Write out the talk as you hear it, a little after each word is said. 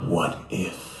What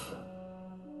if?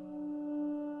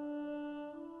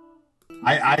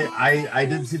 I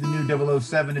did see the new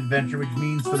 007 adventure, which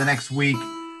means for the next week,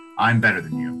 I'm better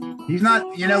than you. He's not,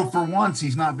 for once,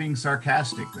 he's not being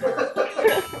sarcastic there.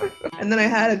 And then I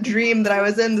had a dream that I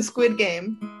was in the Squid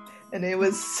Game, and it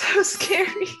was so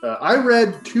scary. I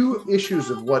read 2 issues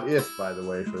of What If, by the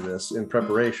way, for this in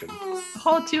preparation.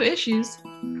 Whole 2 issues.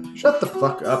 Shut the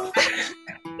fuck up.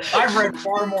 I've read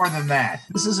far more than that.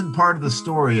 This isn't part of the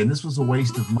story, and this was a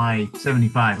waste of my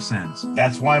 75 cents.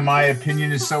 That's why my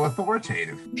opinion is so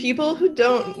authoritative. People who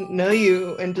don't know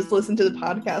you and just listen to the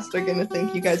podcast are going to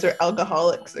think you guys are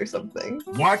alcoholics or something.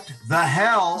 What the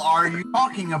hell are you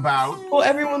talking about? Well,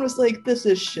 everyone was like, this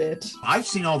is shit. I've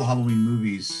seen all the Halloween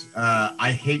movies.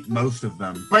 I hate most of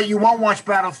them. But you won't watch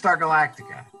Battlestar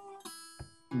Galactica.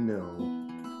 No.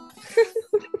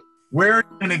 Where are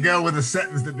you going to go with a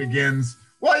sentence that begins,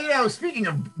 well, speaking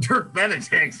of Dirk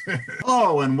Benedict.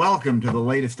 Hello, and welcome to the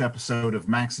latest episode of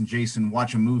Max and Jason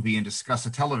Watch a Movie and Discuss a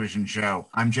Television Show.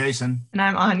 I'm Jason. And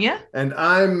I'm Anya. And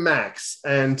I'm Max.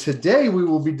 And today we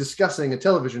will be discussing a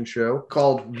television show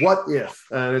called What If?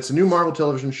 And it's a new Marvel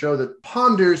television show that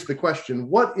ponders the question,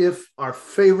 what if our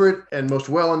favorite and most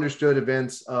well understood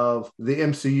events of the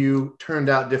MCU turned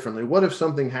out differently? What if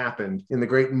something happened in the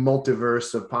great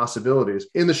multiverse of possibilities?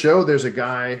 In the show, there's a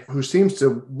guy who seems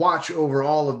to watch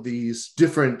over all of these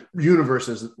different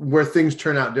universes where things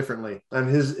turn out differently. And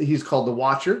he's called the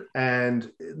Watcher.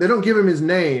 And they don't give him his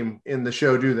name in the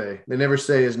show, do they? They never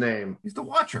say his name. He's the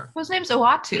Watcher. His name's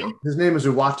Uatu. His name is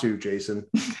Uatu, Jason.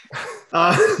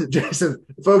 Jason,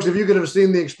 folks, if you could have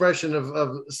seen the expression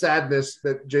of sadness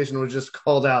that Jason was just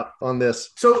called out on this.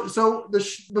 So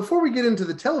before we get into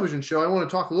the television show, I want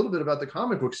to talk a little bit about the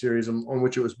comic book series on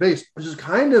which it was based. This is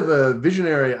kind of a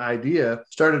visionary idea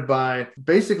started by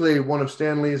basically one of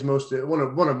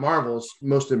Marvel's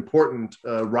most important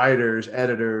writers,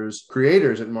 editors,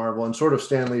 creators at Marvel, and sort of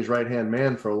Stan Lee's right-hand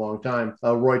man for a long time,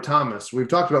 Roy Thomas. We've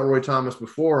talked about Roy Thomas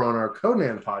before on our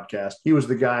Conan podcast. He was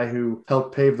the guy who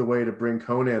helped pave the way to bring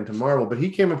Conan to Marvel, but he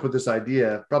came up with this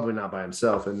idea, probably not by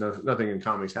himself, and nothing in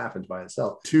comics happens by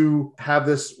itself, to have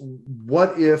this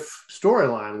what if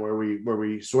storyline where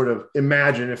we sort of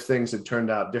imagine if things had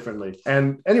turned out differently.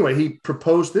 And anyway, he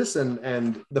proposed this,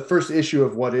 and the first issue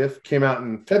of What If came out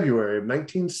in February of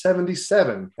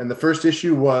 1977. And the first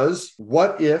issue was,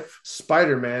 what if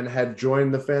Spider-Man had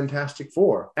joined the Fantastic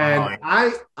Four? And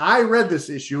I read this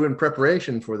issue in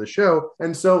preparation for the show.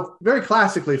 And so very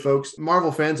classically, folks,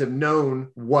 Marvel fans have known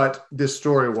what this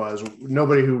story was.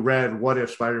 Nobody who read What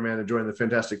If Spider-Man had joined the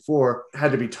Fantastic Four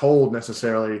had to be told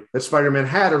necessarily that Spider-Man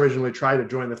had originally tried to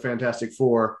join the Fantastic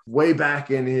Four way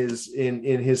back in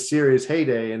his series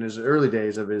heyday, in his early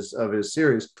days of his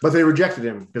series, but they rejected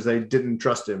him because they didn't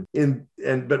trust him.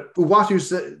 But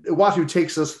Uatu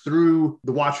takes us through,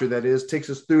 the Watcher that is, takes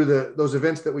us through those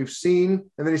events that we've seen,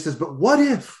 and then he says, but what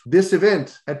if this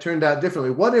event had turned out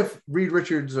differently? What if Reed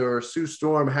Richards or Sue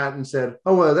Storm hadn't said,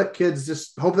 oh well, that kid's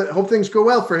just hope things go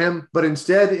well for him, but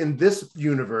instead in this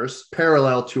universe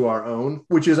parallel to our own,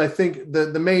 which is I think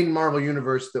the main Marvel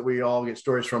universe that we all get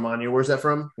stories from. Anya, where's that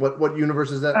from? What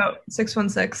universe is that? Oh,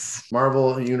 616.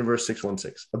 Marvel Universe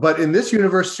 616. But in this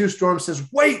universe, Sue Storm says,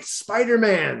 wait,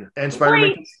 Spider-Man! And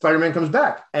Spider-Man comes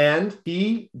back, and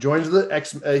he joins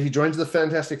the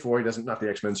Fantastic Four. He doesn't, not the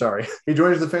X-Men, sorry. He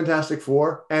joins the Fantastic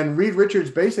Four, and Reed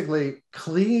Richards basically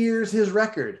clears his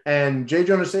record. And J.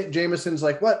 Jonah Jameson's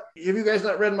like, what? Have you guys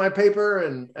not read my paper?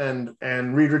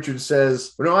 And Reed Richards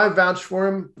says, well, no, I vouched for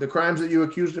him. The crimes that you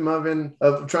accused him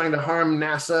of trying to harm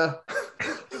NASA.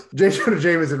 J. Jonah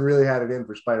Jameson really had it in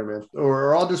for Spider-Man.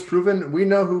 We're all disproven. We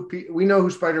know who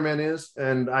Spider-Man is,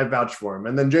 and I vouch for him.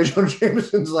 And then J. Jonah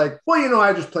Jameson's like, well,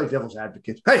 I just play devil's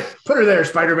advocate. Hey, put her there,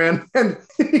 Spider-Man. And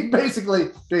he basically,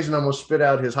 Jason almost spit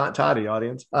out his hot toddy,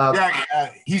 audience.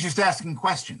 He's just asking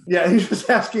questions. Yeah, he's just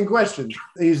asking questions.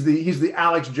 He's the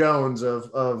Alex Jones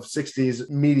of 60s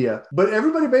media. But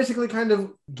everybody basically kind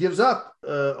of gives up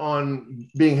on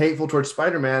being hateful towards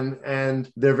Spider-Man,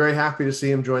 and they're very happy to see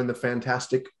him join the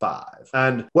Fantastic Five.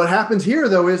 And what happens here,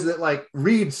 though, is that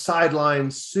Reed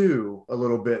sidelines Sue a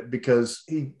little bit because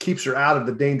he keeps her out of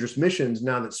the dangerous missions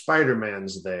now that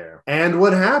Spider-Man's there. And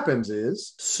what happens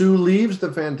is Sue leaves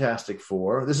the Fantastic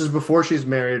Four. This is before she's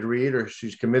married Reed, or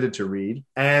she's committed to Reed,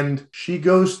 and she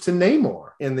goes to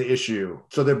Namor in the issue.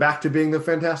 So they're back to being the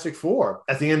Fantastic Four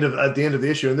at the end of the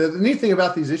issue. And the neat thing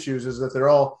about these issues is that they're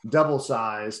all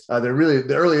double-sized.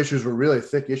 The early issues were really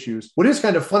thick issues. What is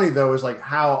kind of funny, though, is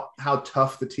how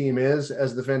tough the team is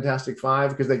as the Fantastic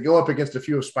Five, because they go up against a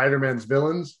few of Spider-Man's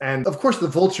villains. And of course, the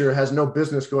Vulture has no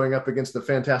business going up against the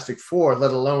Fantastic Four,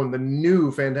 let alone the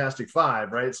new Fantastic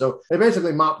Five, right? So they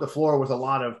basically mop the floor with a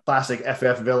lot of classic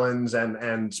FF villains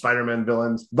and Spider-Man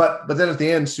villains. But then at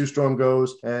the end, Sue Storm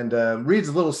goes, and Reed's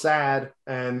a little sad,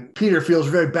 and Peter feels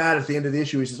very bad at the end of the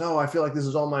issue. He says, "Oh, I feel like this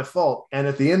is all my fault." And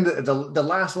at the end, the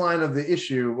last line of the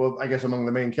issue, well, I guess among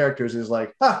the main characters, is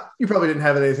like, you probably didn't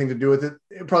have anything to do with it.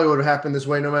 It probably would have happened this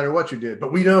way no matter what you did.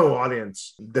 But we know,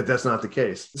 audience, that that's not the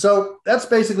case. So that's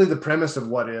basically the premise of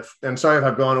What If. I'm sorry if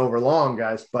I've gone over long,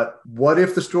 guys, but what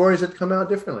if the stories had come out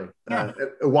differently? Yeah.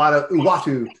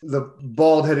 Uatu, the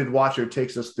bald-headed Watcher,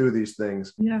 takes us through these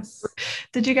things. Yes.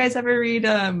 Did you guys ever read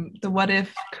the What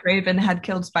If Kraven Had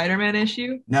Killed Spider-Man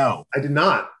issue? No. I did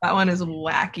not. That one is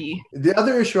wacky. The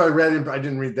other issue I read, I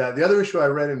didn't read that. The other issue I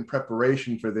read in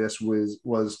preparation for this was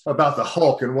about the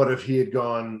Hulk and what if he had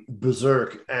gone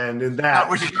berserk. And in that,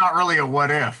 which is not really a what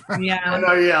if. Yeah. I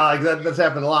know, yeah, like that's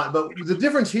happened a lot. But the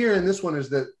difference here in this one is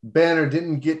that Banner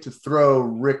didn't get to throw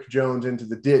Rick Jones into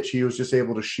the ditch. He was just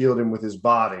able to shield him with his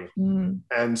body.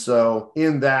 And so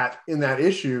in that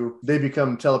issue, they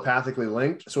become telepathically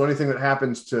linked. So anything that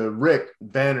happens to Rick,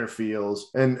 Banner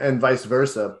feels, and vice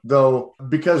versa. Though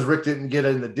because Rick didn't get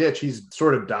in the ditch, he's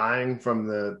sort of dying from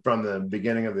the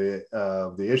beginning of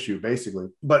the issue, basically.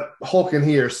 But Hulk and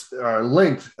he are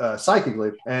linked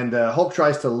psychically, and Hulk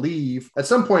tries to leave. At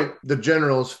some point, the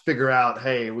generals figure out,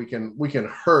 hey, we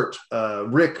can hurt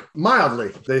Rick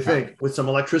mildly, they think, with some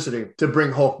electricity to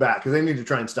bring Hulk back, because they need to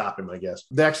try and stop him, I guess.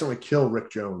 They accidentally kill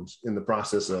Rick Jones in the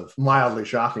process of mildly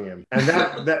shocking him, and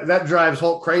that drives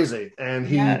Hulk crazy. And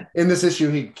in this issue,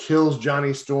 he kills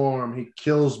Johnny Storm, he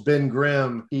kills Ben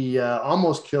Grimm, he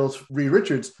almost kills Reed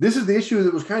Richards. This is the issue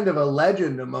that was kind of a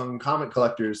legend among comic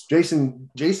collectors. Jason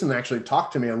actually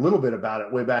talked to me a little bit about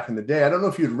it way back in the day. I don't know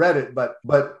if you'd read it, but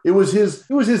it was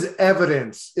his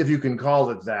evidence, if you can call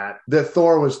it that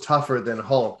Thor was tougher than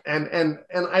Hulk. And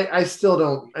I still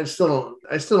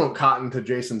don't cotton to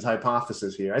Jason's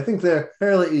hypothesis here. I think they're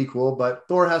fairly equal, but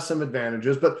Thor has some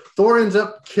advantages. But Thor ends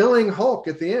up killing Hulk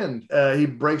at the end. He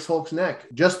breaks Hulk's neck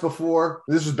just before.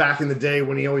 This was back in the day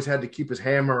when he always had to keep his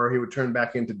hammer or he would turn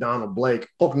back into Donald Blake.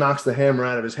 Hulk knocks the hammer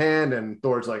out of his hand, and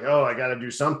Thor's like, "Oh, I got to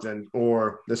do something,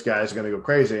 or this guy's going to go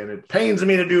crazy." And it pains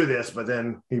me to do this, but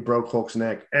then he broke Hulk's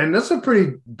neck, and that's a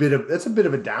bit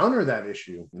of a downer, that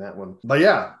issue, that one. But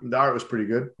yeah, the art was pretty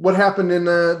good. What happened in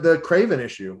the Kraven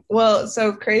issue? Well,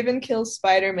 so Kraven kills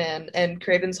Spider-Man, and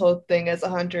Kraven's whole thing as a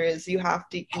hunter is you have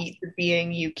to eat the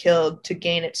being you killed to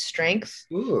gain its strength.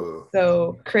 Ooh.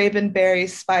 So Kraven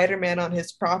buries Spider-Man on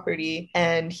his property,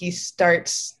 and he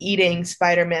starts eating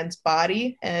Spider-Man's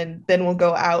body, and then will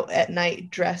go out at night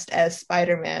dressed as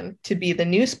Spider-Man to be the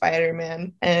new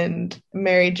Spider-Man. And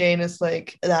Mary Jane is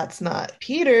like, "That's not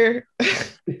Peter."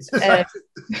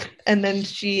 and then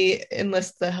she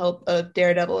enlists the help of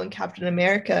Daredevil and Captain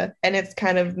America, and it's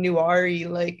kind of noir-y,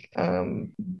 like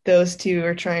those two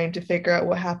are trying to figure out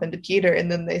what happened to Peter,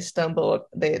 and then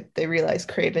they realize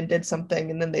Kraven did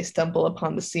something, and then they stumble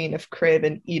upon the scene of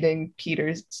Kraven eating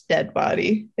Peter's dead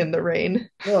body in the rain.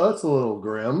 Oh, that's a little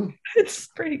grim. It's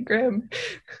pretty grim.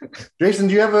 Jason,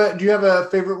 do you have a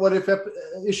favorite What If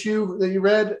issue that you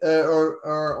read,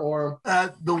 or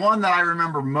the one that I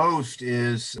remember most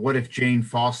is What If Jane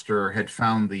Foster had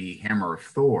found the Hammer of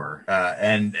Thor,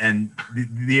 and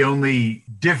the only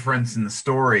difference in the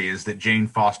story is that Jane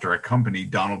Foster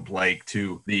accompanied Donald Blake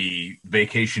to the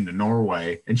vacation to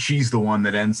Norway, and she's the one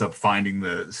that ends up finding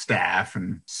the staff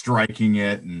and striking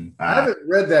it. And I haven't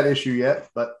read that issue yet,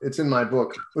 but it's in my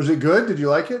book. Was it good? Did you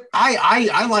like it?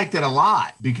 I liked it a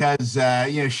lot because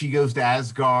she goes to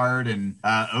Asgard, and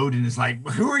Odin is like,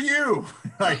 "Who are you?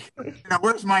 Like,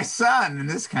 where's my son?" and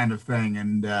this kind of thing.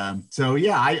 And so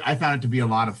yeah, I found it to be a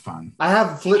lot of fun. I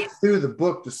have flipped through the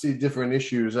book to see different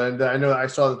issues, and I know I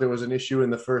saw that there was an issue in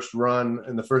the first run,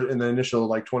 in the initial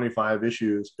like 25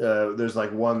 issues. There's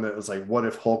like one that was like, what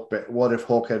if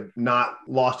Hulk had not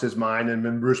lost his mind and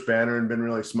been Bruce Banner and been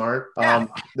really smart? Yeah.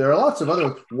 There are lots of other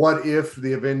ones. What if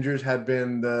the Avengers had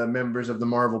been the members of the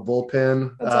Marvel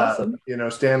bullpen? That's awesome.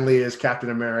 Stan Lee is Captain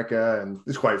America, and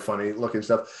it's quite funny looking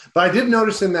stuff. But I did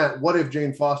notice in that What If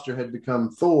Jane Foster had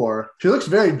become Thor, she looks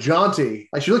very jaunty jaunty.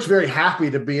 Like she looks very happy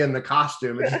to be in the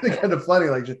costume. It's kind of funny.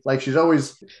 She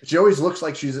always looks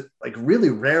like she's like really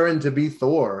raring to be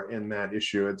Thor in that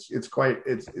issue. It's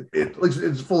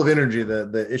full of energy,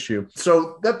 the issue.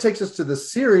 So that takes us to the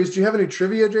series. Do you have any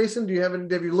trivia, Jason?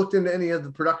 Have you looked into any of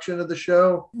the production of the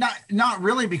show? Not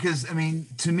really, because I mean,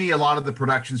 to me, a lot of the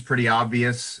production's pretty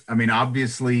obvious. I mean,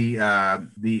 obviously,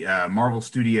 the Marvel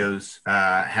Studios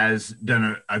has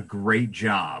done a great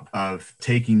job of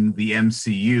taking the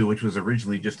MCU, which was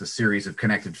originally just a series of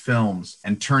connected films,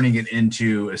 and turning it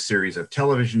into a series of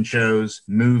television shows,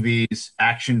 movies,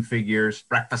 action figures,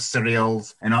 breakfast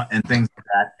cereals, and things like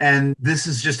that. And this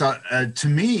is just, to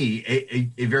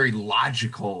me, a very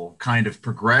logical kind of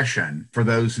progression for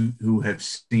those who have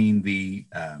seen the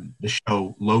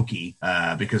show Loki,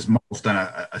 because Marvel's done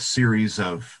a series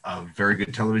of very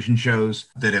good television shows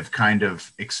that have kind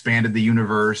of expanded the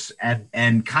universe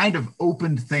and kind of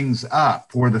opened things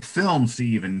up for the films to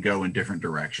even go in different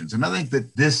directions. And I think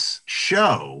that this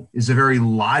show is a very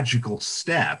logical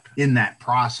step in that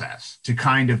process to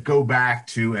kind of go back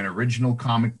to an original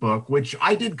comic book, which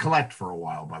I did collect for a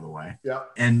while, by the way. Yeah.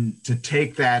 And to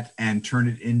take that and turn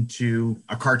it into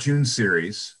a cartoon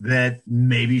series that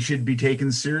maybe should be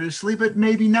taken seriously, but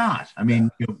maybe not. I mean,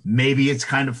 maybe it's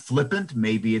kind of flippant.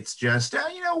 Maybe it's just,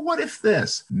 what if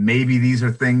this? Maybe these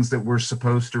are things that we're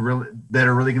supposed to that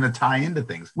are really going to tie into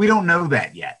things. We don't know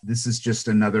that yet. This is just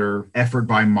another effort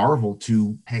by Marvel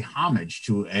to pay homage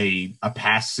to a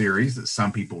past series that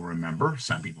some people remember,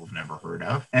 some people have never heard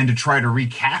of, and to try to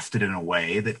recast it in a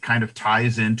way that kind of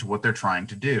ties into what they're trying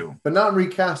to do. But not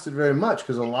recast it very much,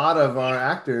 because a lot of our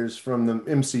actors from the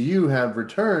MCU have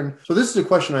returned. So this is a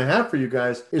question I have for you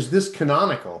guys. Is this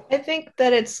canonical? I think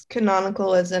that it's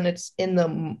canonical as in it's in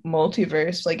the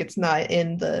multiverse. Like it's not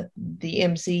in the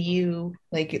MCU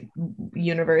like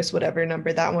universe, whatever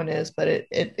number that one is, but it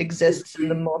exists in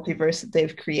the multiverse that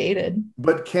they've created.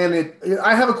 But can it?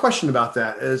 I have a question about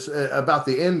that, about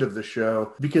the end of the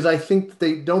show, because I think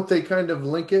they kind of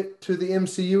link it to the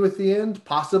MCU at the end,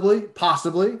 possibly.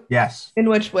 Yes. In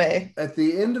which way? At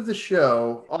the end of the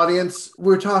show, audience,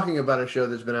 we're talking about a show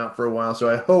that's been out for a while, so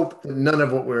I hope that none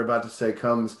of what we're about to say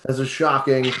comes as a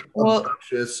shocking,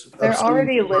 obnoxious. They're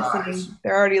already listening.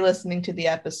 They're already listening to the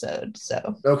episode.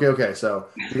 So okay. So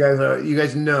you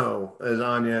guys know, as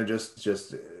Anya just.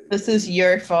 This is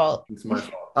your fault. It's my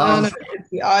fault. No, it's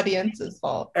the audience's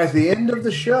fault. At the end of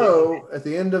the show,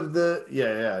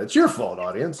 it's your fault,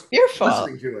 audience. Your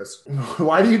fault. Listening to us.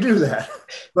 Why do you do that?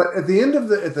 But at the end of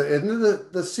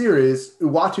the series,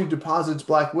 Uatu deposits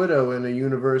Black Widow in a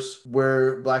universe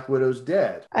where Black Widow's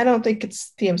dead. I don't think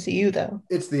it's the MCU though.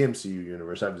 It's the MCU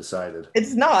universe. I've decided.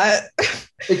 It's not.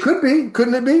 It could be,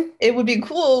 couldn't it be? It would be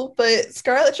cool, but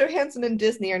Scarlett Johansson and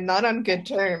Disney are not on good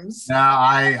terms. No,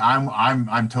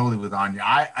 I'm totally with Anya.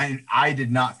 I did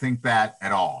not think that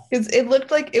at all. Because it looked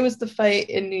like it was the fight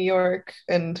in New York,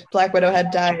 and Black Widow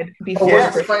had died before. Oh,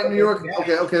 was the fight in New York?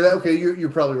 Okay. You're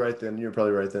probably right then.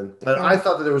 I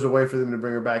thought that there was a way for them to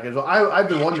bring her back. And so I've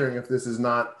been wondering if this is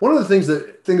not one of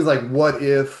the things like What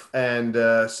If and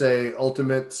say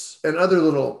Ultimates and other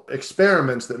little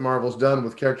experiments that Marvel's done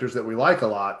with characters that we like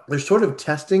a lot. There's sort of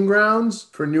testing grounds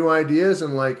for new ideas,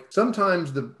 and like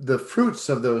sometimes the fruits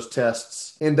of those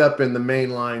tests end up in the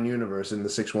mainline universe, in the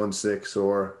 616,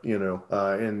 or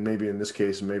and maybe in this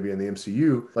case, maybe in the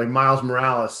MCU. Like Miles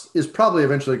Morales is probably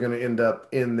eventually going to end up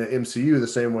in the MCU the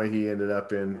same way he ended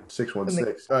up in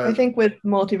 616. I think with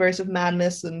Multiverse of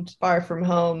Madness and Far From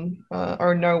Home,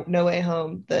 or No Way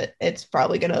Home, that it's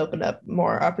probably going to open up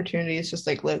more opportunities, just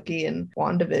like Loki and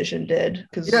WandaVision did.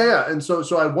 And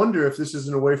so I wonder if this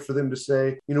isn't a way for them to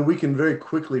say, we can very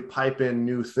quickly pipe in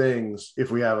new things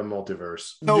if we have a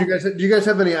multiverse. So, do you guys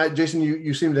have any? Jason,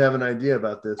 you seem to have an idea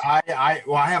about this. I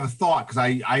have a thought, because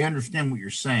I understand what you're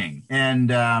saying,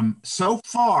 and so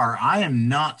far I am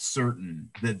not certain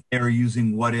that they're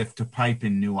using What If to pipe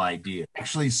in new ideas.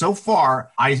 Actually, so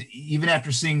far, even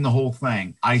after seeing the whole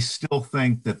thing, I still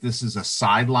think that this is a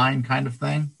sideline kind of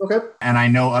thing. Okay. And I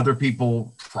know other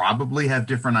people probably have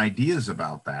different ideas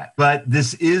about that, but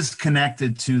this is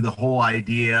connected to the whole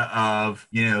idea of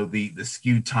the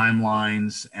skewed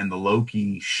timelines and the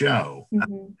Loki show.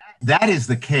 Mm-hmm. That is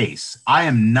the case. I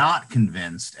am not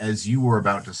convinced, as you were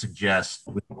about to suggest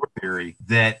with your theory,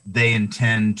 that they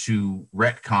intend to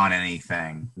retcon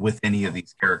anything with any of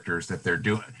these characters that they're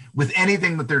doing. with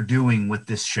anything that they're doing with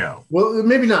this show. Well,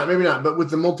 maybe not, but with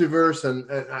the multiverse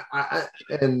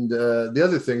and the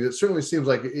other things, it certainly seems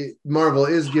like Marvel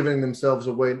is giving themselves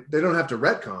a way. They don't have to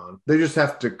retcon; they just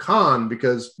have to con,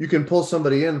 because you can pull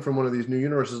somebody in from one of these new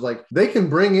universes. Like, they can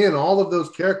bring in all of those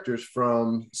characters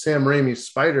from Sam Raimi's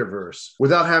Spider-Verse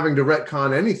without having to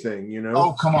retcon anything.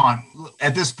 Oh, come on!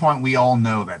 At this point, we all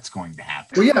know that's going to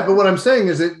happen. Well, yeah, but what I'm saying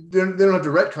is that they don't have to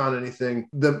retcon anything.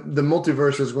 The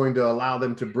multiverse is going to allow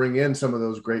them to bring in some of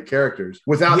those great characters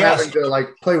without having to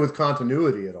play with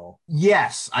continuity at all.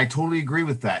 Yes, I totally agree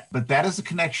with that. But that is a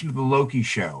connection to the Loki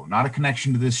show, not a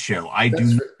connection to this show.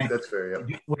 That's fair.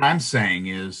 Yeah. What I'm saying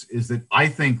is that I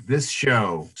think this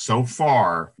show so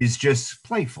far is just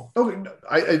playful. Okay,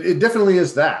 it definitely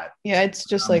is that. Yeah, it's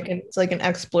just it's like an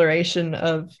exploration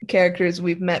of characters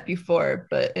we've met before,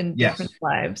 but in different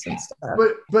lives and stuff.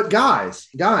 But guys,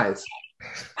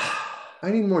 I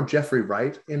need more Jeffrey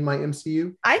Wright in my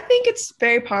MCU. I think it's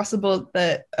very possible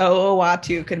that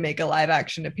Owatu could make a live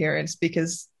action appearance,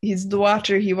 because he's the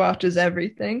Watcher. He watches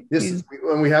everything. Yes,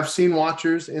 and we have seen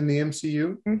Watchers in the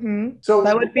MCU. Mm-hmm. So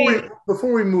that would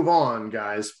before we move on,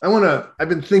 guys, I've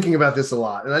been thinking about this a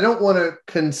lot, and I don't want to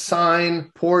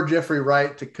consign poor Jeffrey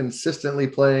Wright to consistently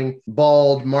playing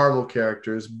bald Marvel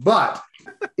characters, but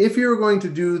if you were going to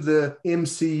do the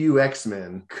MCU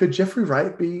X-Men, could Jeffrey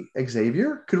Wright be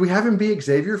Xavier? Could we have him be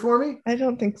Xavier for me? I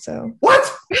don't think so.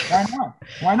 What?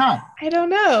 Why not? I don't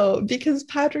know, because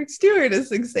Patrick Stewart is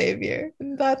Xavier,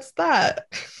 and that's that.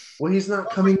 Well, he's not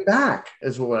coming back,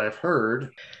 is what I've heard.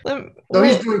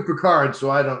 He's doing Picard,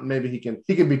 so maybe he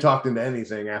can be talked into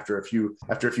anything after a few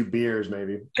beers,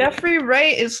 maybe. Jeffrey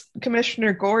Wright is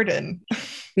Commissioner Gordon.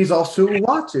 He's also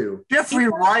Uatu. Jeffrey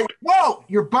Wright. Whoa,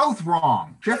 you're both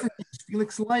wrong. Jeffrey is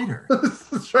Felix Leiter.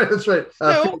 That's right. Felix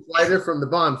Leiter from the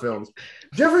Bond films.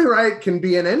 Jeffrey Wright can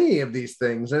be in any of these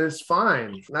things, and it's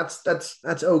fine. That's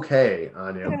okay,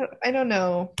 Anya. I don't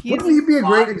know. Wouldn't he be a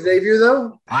great Xavier,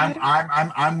 though?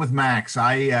 I'm with Max.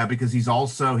 Because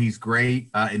he's great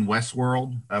in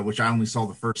Westworld, which I only saw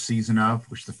the first season of,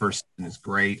 which the first season is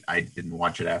great. I didn't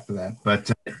watch it after that.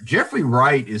 But Jeffrey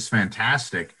Wright is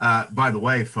fantastic. By the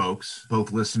way, folks,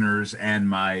 both listeners and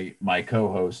my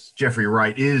co-host, Jeffrey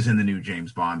Wright is in the new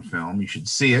James Bond film. You should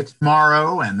see it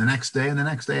tomorrow and the next day and the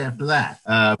next day after that.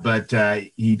 But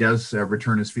he does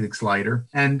return as Felix Leiter.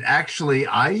 And actually,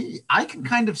 I can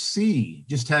kind of see,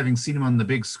 just having seen him on the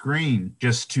big screen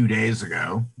just 2 days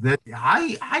ago, that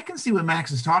I can see what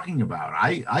Max is talking about.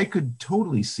 I could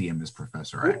totally see him as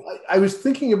Professor X. I was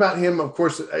thinking about him, of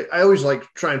course. I always like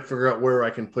try and figure out where I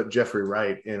can put Jeffrey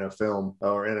Wright in a film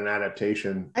or in an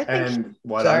adaptation.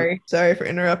 Sorry for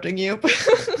interrupting you.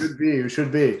 You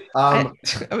should be. I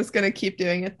was going to keep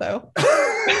doing it, though.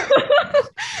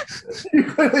 You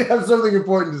clearly have something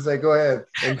important to say. Go ahead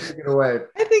and take it away.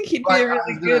 I think he'd be a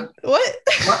really good... What?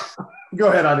 Go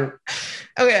ahead, Anya.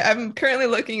 Okay, I'm currently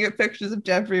looking at pictures of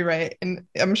Jeffrey Wright, and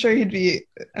I'm sure he'd be...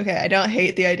 Okay, I don't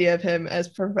hate the idea of him as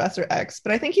Professor X,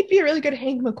 but I think he'd be a really good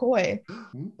Hank McCoy.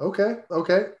 Okay.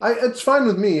 It's fine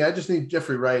with me. I just need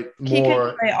Jeffrey Wright more... He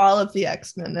can play all of the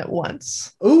X-Men at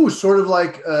once. Ooh, sort of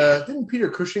like... didn't Peter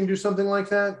Cushing do something like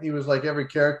that? He was like every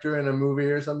character in a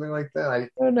movie or something like that? I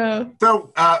don't know.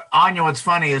 So, Anya, what's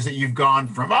funny is that you've gone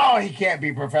from, he can't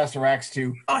be Professor X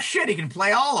to, shit, he can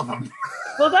play all of them.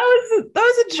 Well, that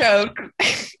was a joke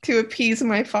to appease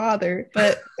my father,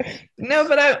 but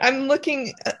I'm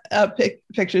looking at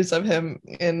pictures of him,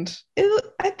 and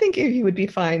I think he would be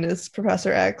fine as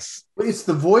Professor X. It's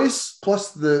the voice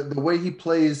plus the way he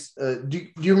plays. Do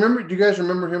you guys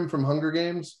remember him from Hunger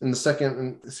Games in the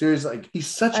second series? Like, he's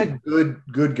such a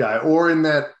good guy. Or in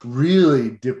that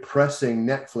really depressing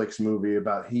Netflix movie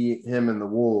about him and the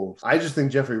wolves. I just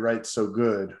think Jeffrey Wright's so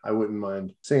good. I wouldn't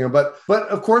mind seeing him. But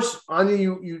of course, Anya,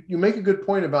 you make a good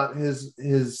point about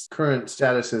his current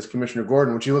status as Commissioner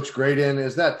Gordon, which he looks great in.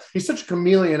 Is that he's such a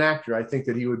chameleon actor? I think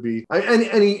that he would be,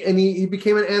 and he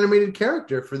became an animated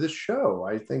character for this show.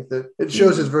 I think that it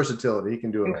shows his versatility. He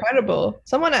can do it. Incredible. Right.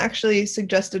 Someone actually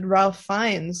suggested Ralph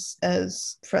Fiennes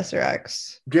as Professor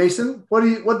X. Jason,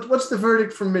 what's the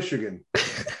verdict from Michigan?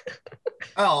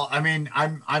 Well, I mean,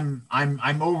 I'm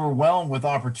overwhelmed with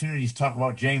opportunities to talk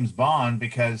about James Bond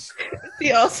because is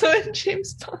he also in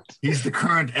James Bond? He's the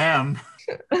current M,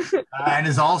 and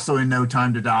is also in No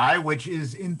Time to Die, which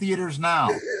is in theaters now.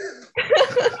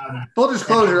 Full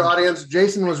disclosure, audience,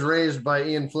 Jason was raised by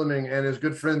Ian Fleming and is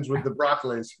good friends with the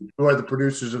Broccoli's, who are the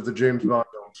producers of the James Bond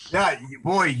film. Yeah,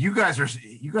 boy, you guys are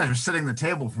setting the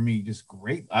table for me just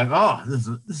great.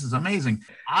 This is amazing.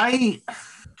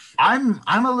 I'm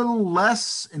a little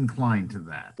less inclined to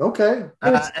that. Okay.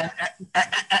 And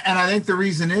I think the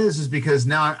reason is because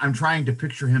now I'm trying to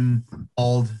picture him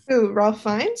bald. Who, Ralph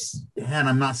Fiennes? Yeah, and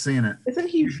I'm not seeing it. Isn't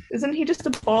he just a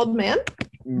bald man?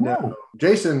 No.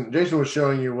 Jason was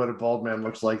showing you what a bald man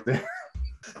looks like there.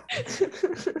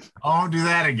 Oh, do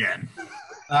that again.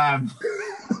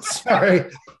 Sorry.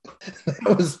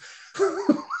 That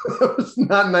was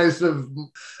not nice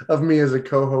of me as a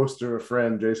co-host or a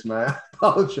friend, Jason. I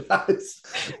apologize.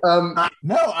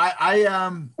 No,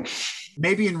 I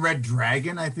maybe in Red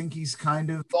Dragon, I think he's kind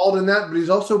of bald in that, but he's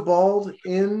also bald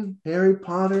in Harry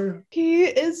Potter. He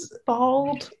is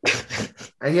bald.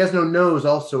 And he has no nose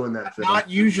also in that film. Not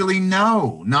usually,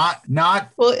 no. Not.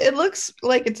 Well, it looks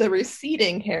like it's a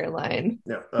receding hairline.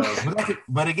 Yeah.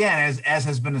 But again, as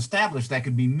has been established, that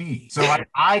could be me. So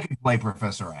I could play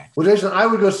Professor X. Well, Jason, I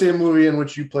would go see a movie in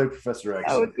which you play Professor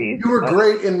X. That would be. You were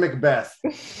great in Macbeth.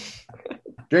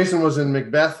 Jason was in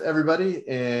Macbeth, everybody,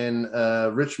 in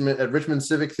Richmond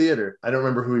Civic Theater. I don't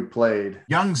remember who he played.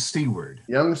 Young Seward.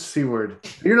 You're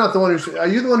not the one who... Are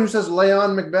you the one who says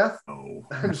Leon Macbeth? Oh.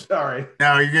 I'm sorry.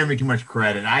 No, you're giving me too much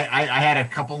credit. I had a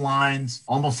couple lines,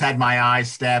 almost had my eye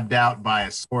stabbed out by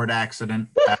a sword accident.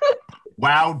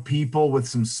 Wowed people with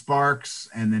some sparks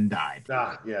and then died.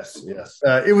 Yes.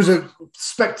 It was a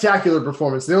spectacular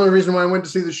performance. The only reason why I went to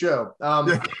see the show.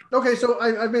 Okay, so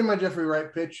I've made my Jeffrey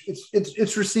Wright pitch.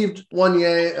 It's received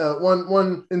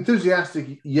one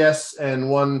enthusiastic yes and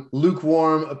one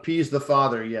lukewarm appease the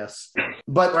father yes.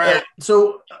 But right.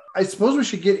 So I suppose we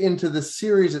should get into the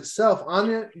series itself.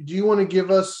 Anya, do you want to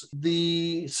give us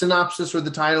the synopsis or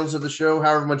the titles of the show,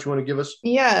 however much you want to give us?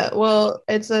 Yeah, well,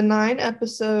 it's a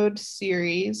 9-episode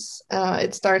series.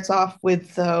 It starts off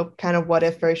with the kind of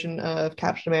what-if version of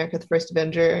Captain America, the First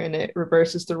Avenger, and it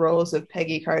reverses the roles of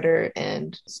Peggy Carter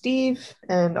and Steve.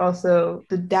 And also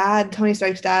the dad, Tony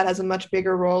Stark's dad, has a much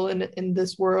bigger role in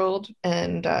this world.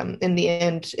 And in the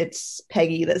end, it's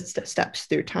Peggy that steps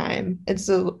through time. It's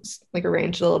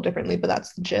arranged a little differently, but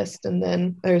that's the gist. And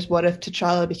then there's what if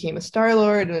T'Challa became a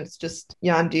Star-Lord, and it's just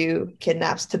Yondu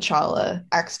kidnaps T'Challa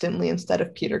accidentally instead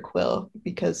of Peter Quill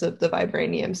because of the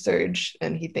vibranium surge,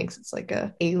 and he thinks it's like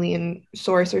a alien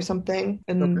source or something.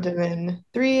 And then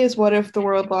 3 is what if the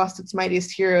world lost its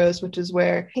mightiest heroes, which is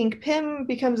where Hank Pym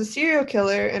becomes a serial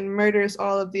killer and murders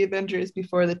all of the Avengers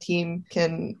before the team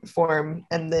can form,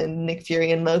 and then Nick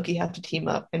Fury and Loki have to team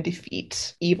up and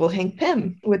defeat evil Hank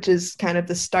Pym, which is kind of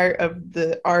the start of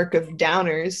the arc of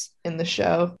Downers in the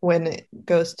show, when it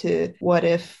goes to what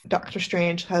if Doctor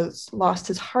Strange has lost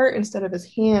his heart instead of his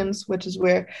hands, which is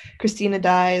where Christina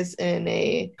dies in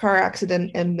a car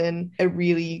accident, and then a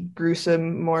really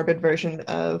gruesome, morbid version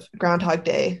of Groundhog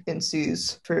Day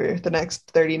ensues for the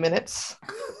next 30 minutes.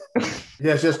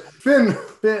 Yes. Finn,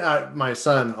 my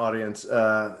son audience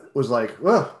was like,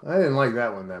 well, I didn't like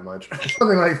that one that much.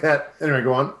 Something like that. Anyway,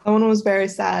 go on. That one was very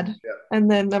sad. Yeah. And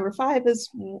then number 5 is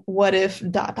what if ...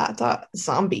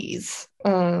 zombies.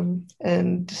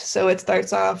 And so it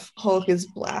starts off, Hulk is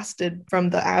blasted from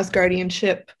the Asgardian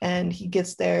ship, and he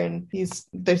gets there and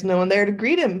there's no one there to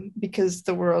greet him because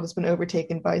the world has been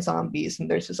overtaken by zombies, and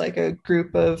there's just like a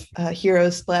group of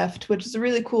heroes left, which is a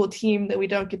really cool team that we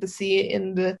don't get to see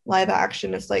in the live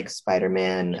action. It's like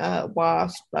Spider-Man,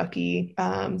 Wasp, Bucky,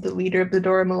 the leader of the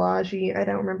Dora Milaje, I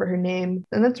don't remember her name,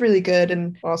 and that's really good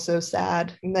and also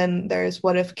sad. And then there's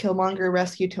what if Killmonger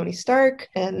rescued Tony Stark,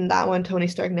 and that one Tony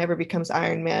Stark never becomes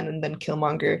Iron Man, and then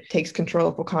Killmonger takes control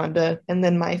of Wakanda. And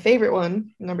then my favorite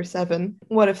one, number 7,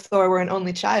 what if Thor were an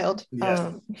only child?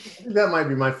 Yes. That might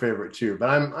be my favorite too, but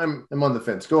I'm on the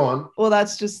fence. Go on. Well,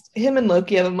 that's just him and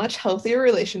Loki have a much healthier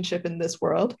relationship in this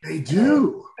world. They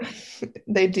do.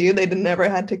 They do. They never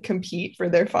had to compete for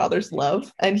their father's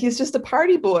love, and he's just a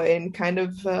party boy and kind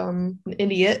of an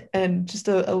idiot and just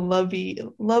a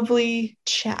lovely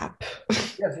chap.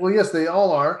 Yes, they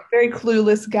all are. Very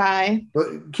clueless guy.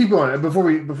 But keep going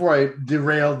before I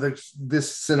derail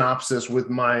this synopsis with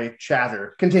my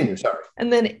chatter. Continue. Sorry.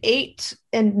 And then 8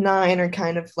 and 9 are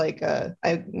kind of like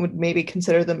I would maybe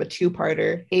consider them a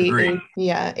 2-parter.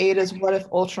 8 is what if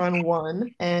Ultron won,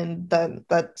 and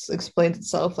that explains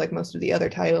itself like most of the other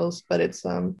titles. But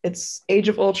it's Age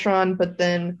of Ultron, but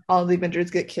then all the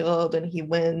Avengers get killed and he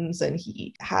wins, and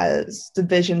he has the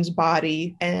Vision's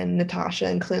body, and Natasha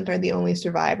and Clint are the only survivors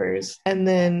survivors. And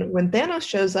then when Thanos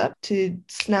shows up to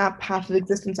snap half of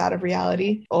existence out of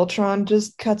reality, Ultron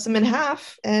just cuts him in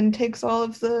half and takes all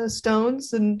of the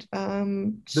stones and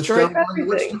destroys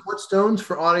everything. What stones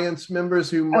for audience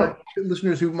members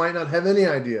listeners who might not have any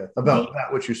idea about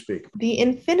that which you speak? The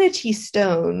Infinity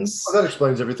Stones. That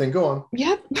explains everything. Go on.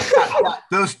 Yep.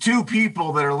 Those two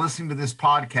people that are listening to this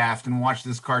podcast and watch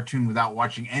this cartoon without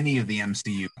watching any of the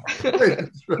MCU. Right.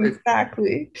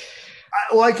 Exactly.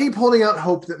 I keep holding out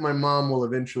hope that my mom will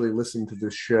eventually listen to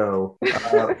this show,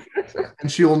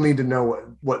 and she will need to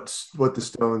know what the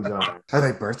stones are. Are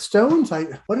they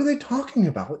birthstones? What are they talking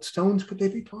about? What stones could they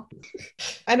be talking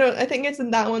about? I think it's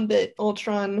in that one that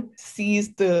Ultron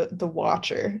sees the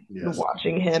Watcher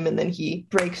watching him, and then he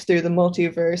breaks through the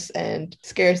multiverse and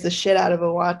scares the shit out of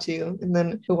Uatu, and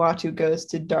then Uatu goes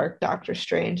to Dark Doctor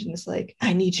Strange and is like,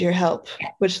 "I need your help,"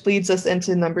 which leads us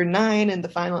into number 9 in the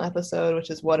final episode, which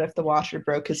is what if the Watcher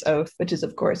broke his oath, which is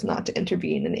of course not to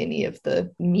intervene in any of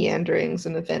the meanderings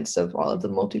and events of all of the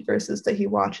multiverses that he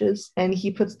watches. And he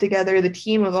puts together the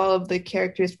team of all of the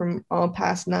characters from all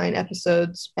past 9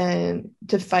 episodes and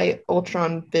to fight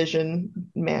Ultron, Vision,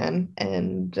 Man,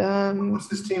 and what's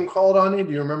this team called, Anya?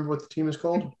 Do you remember what the team is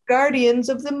called? Guardians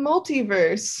of the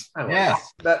Multiverse.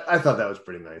 Yes. I thought that was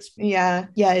pretty nice. Yeah,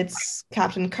 it's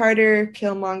Captain Carter,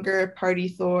 Killmonger, Party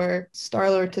Thor,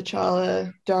 Star-Lord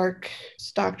T'Challa, Dark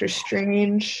Doctor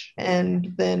Strange,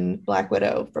 and then Black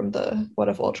Widow from the What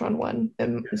If Ultron one.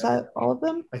 And is that all of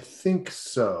them? I think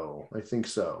so.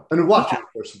 And Watcher,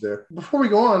 of course, is there. Before we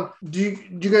go on, do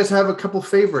you guys have a couple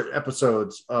favorite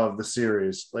episodes of the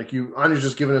series? Like Anya's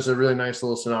just given us a really nice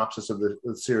little synopsis of the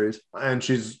series, and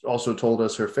she's also told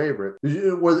us her favorite.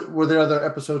 Were there other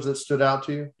episodes that stood out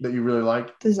to you that you really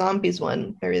liked? The zombies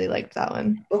one. I really liked that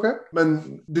one. Okay.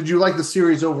 And did you like the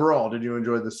series overall? Did you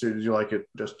enjoy the series? Did you like it?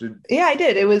 Yeah, I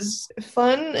did. It was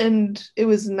fun, and it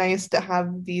was nice to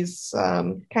have these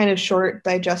kind of short,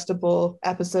 digestible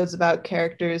episodes about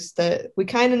characters that we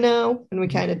kind of know and we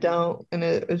kind of don't, and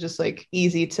it was just like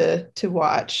easy to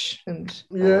watch. And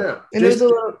yeah, and it was a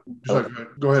little.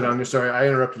 Go ahead, Anya. Sorry, I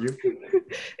interrupted you.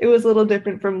 It was a little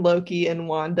different from Loki and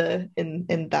Wanda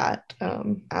in that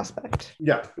aspect.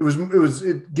 Yeah,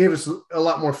 it gave us a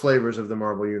lot more flavors of the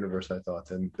Marvel universe, I thought,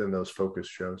 than those focus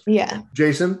shows. Yeah.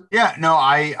 Jason? Yeah, no,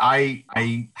 I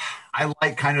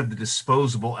like kind of the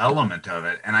disposable element of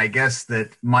it. And I guess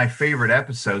that my favorite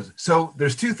episodes, so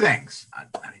there's 2 things.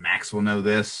 Max will know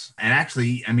this. And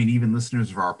actually, I mean, even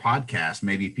listeners of our podcast,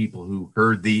 maybe people who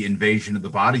heard the Invasion of the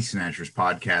Body Snatchers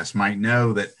podcast might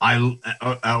know that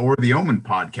or the Omen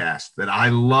podcast, that I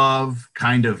love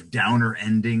kind of downer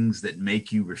endings that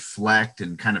make you reflect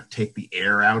and kind of take the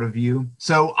air out of you.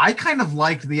 So I kind of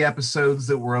liked the episodes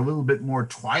that were a little bit more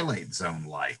Twilight Zone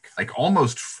like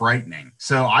almost frightening.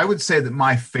 So I would say that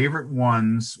my favorite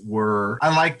ones were,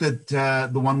 I like that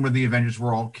the one where the Avengers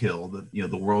were all killed, that,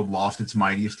 the world lost its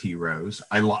mightiest heroes.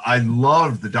 I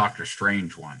loved the Doctor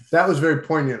Strange one. That was very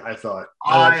poignant, I thought.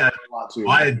 I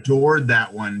adored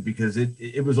that one because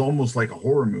it was almost like a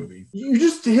horror movie. You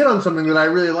just hit on something that I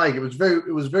really like. It was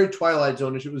very Twilight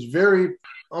Zone-ish. It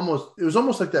was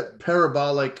almost like that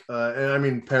parabolic, and I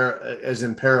mean as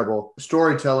in parable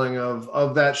storytelling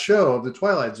of that show, of the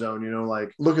Twilight Zone.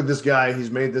 Like, look at this guy,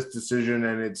 he's made this decision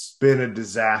and it's been a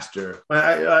disaster.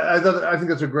 I think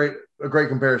that's a great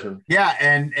comparison. Yeah,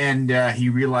 and he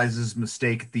realizes his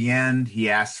mistake at the end. He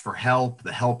asks for help.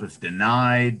 The help is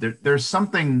denied. There's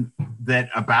something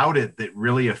about it that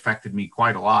really affected me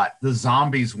quite a lot. The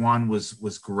zombies one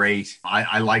was great.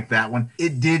 I like that one.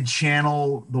 It did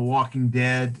channel The Walking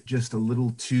Dead just a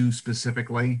little too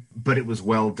specifically, but it was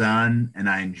well done and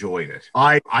I enjoyed it.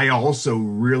 I also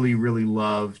really, really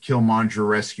loved Killmonger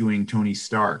rescuing Tony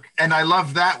Stark. And I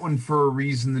love that one for a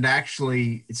reason that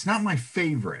actually it's not my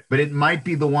favorite, but it might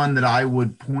be the one that I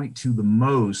would point to the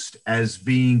most as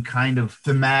being kind of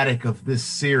thematic of this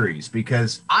series,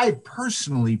 because I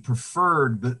personally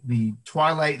preferred the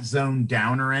Twilight Zone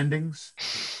downer endings.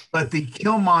 But the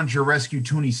Killmonger rescue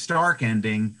Tony Stark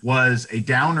ending was a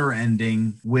downer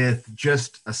ending with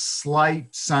just a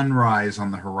slight sunrise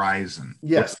on the horizon.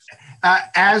 Yes.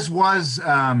 As was,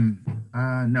 no,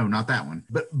 not that one.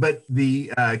 But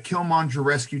the Killmonger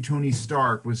rescue Tony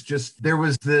Stark was just, there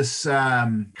was this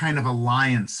kind of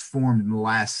alliance formed in the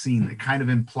last scene that kind of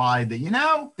implied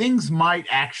that, things might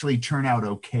actually turn out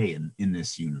okay in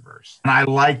this universe. And I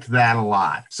liked that a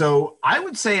lot. So I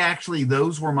would say actually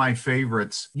those were my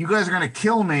favorites. You guys are going to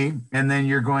kill me, and then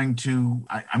you're going to,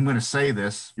 I'm going to say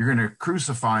this, you're going to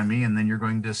crucify me, and then you're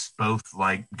going to both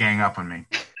gang up on me.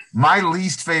 My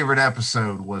least favorite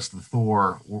episode was the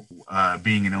Thor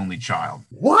being an only child.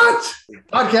 What?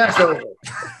 Podcast over.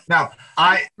 Now,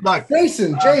 I look,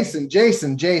 Jason.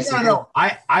 No.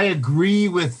 I agree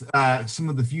with some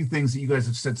of the few things that you guys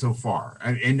have said so far,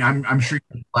 and I'm sure you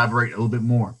can elaborate a little bit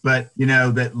more. But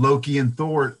that Loki and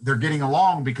Thor, they're getting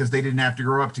along because they didn't have to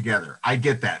grow up together. I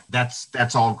get that.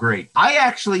 That's all great. I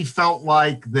actually felt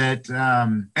like that,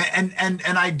 and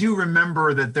I do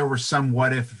remember that there were some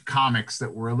What If comics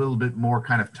that were a little bit more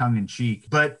kind of tongue in cheek,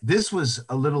 but this was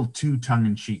a little too tongue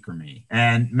in cheek for me.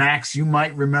 And Max, you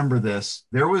might remember this.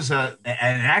 And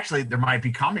actually there might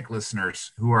be comic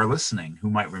listeners who are listening who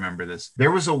might remember this.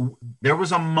 There was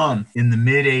a month in the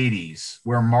mid 80s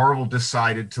where Marvel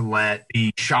decided to let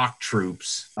the shock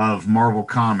troops of Marvel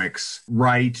Comics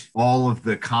write all of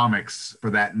the comics for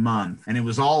that month. And it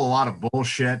was all a lot of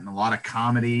bullshit and a lot of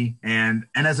comedy. And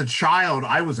as a child,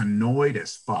 I was annoyed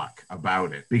as fuck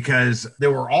about it because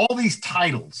there were all these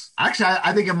titles. Actually,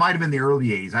 I think it might have been the early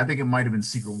 80s. I think it might have been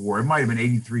Secret War. It might have been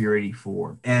 83 or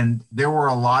 84. And there were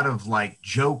a lot of like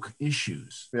joke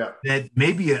issues that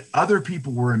maybe other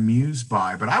people were amused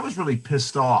by, but I was really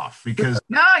pissed off because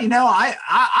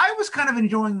I was kind of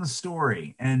enjoying the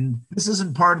story, and this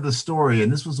isn't part of the story,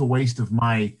 and this was a waste of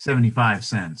my 75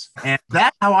 cents. And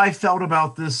that's how I felt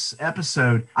about this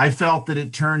episode. I felt that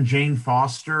it turned Jane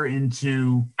Foster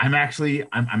into, I'm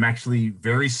actually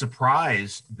very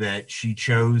surprised that she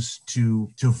chose to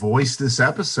voice this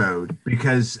episode,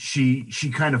 because she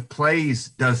kind of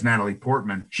does Natalie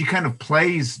Portman. She kind of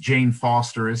plays Jane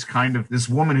Foster as kind of this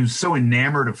woman who's so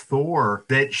enamored of Thor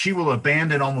that she will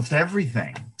abandon almost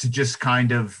everything to just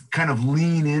kind of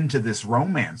lean into this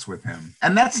romance with him.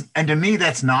 And to me,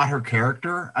 that's not her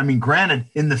character. I mean, granted,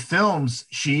 in the films,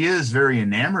 she is very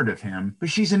enamored of him, but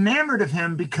she's enamored of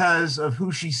him because of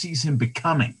who she sees him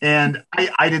becoming. And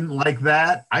I didn't like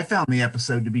that. I found the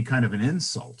episode to be kind of an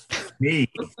insult.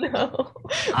 Me. No.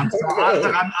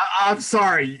 I'm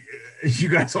sorry. You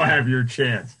guys will have your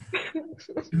chance.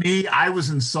 Me, I was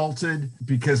insulted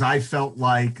because I felt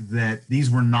like that these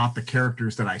were not the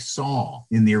characters that I saw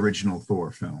in the original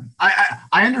Thor film.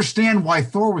 I understand why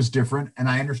Thor was different, and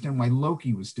I understand why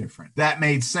Loki was different. That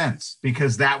made sense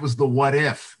because that was the what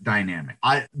if dynamic.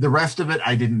 The rest of it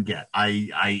I didn't get.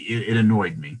 It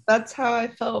annoyed me. That's how I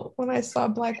felt when I saw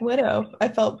Black Widow. I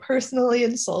felt personally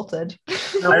insulted.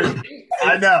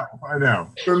 I know.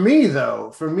 For me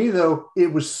though,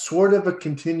 it was sort of a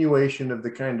continuation of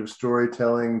the kind of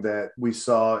storytelling that we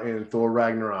saw in Thor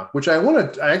Ragnarok, which I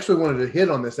actually wanted to hit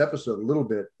on this episode a little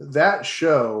bit. That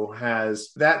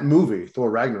movie,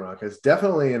 Thor Ragnarok, has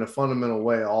definitely in a fundamental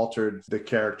way altered the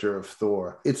character of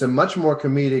Thor. It's a much more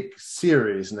comedic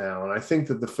series now, and I think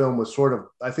that the film was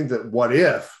the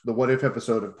What If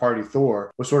episode of Party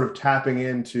Thor was sort of tapping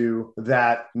into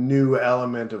that new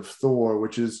element of Thor,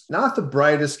 which is not the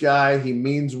brightest guy. He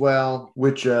means well,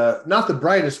 which not the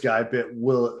brightest guy, but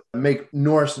will make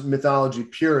Norse mythology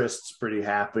purists pretty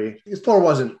happy. Thor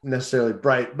wasn't necessarily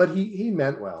bright, but he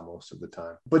meant well most of the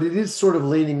time. But it is sort of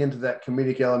leaning into that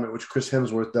comedic element, which Chris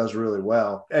Hemsworth does really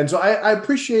well. And so I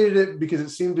appreciated it because it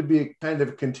seemed to be a kind of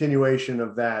a continuation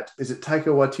of that. Is it Taika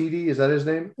Waititi? Is that his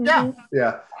name? Yeah.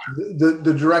 Yeah.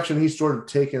 The direction he's sort of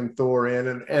taken Thor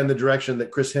in, and the direction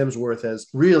that Chris Hemsworth has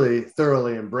really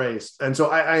thoroughly embraced. And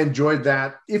so I enjoyed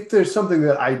that. If there's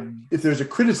a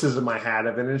criticism I had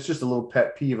of it, and it's just a little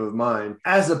pet peeve of mine,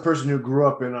 as a person who grew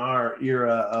up in our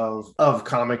era of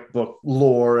comic book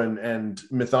lore and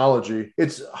mythology,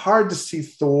 it's hard to see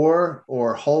Thor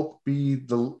or Hulk be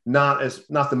not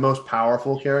the most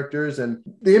powerful characters. And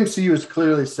the MCU has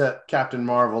clearly set Captain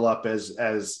Marvel up as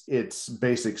its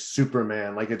basic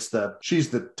Superman. Like she's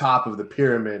the top of the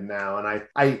pyramid now. And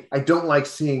I don't like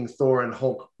seeing Thor and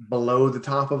Hulk below the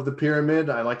top of the pyramid.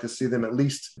 I like to see them at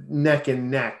least neck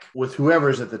and neck with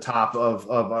whoever's at the top of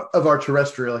our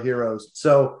terrestrial heroes.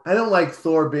 So I don't like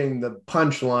Thor being the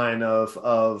punchline of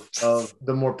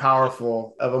a more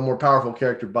powerful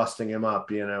character busting him up.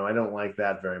 I don't like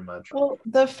that very much. Well,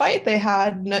 the fight they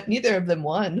had, neither of them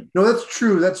won. No, that's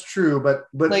true. But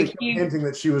like hinting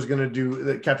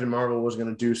that Captain Marvel was going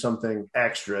to do something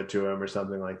extra to him or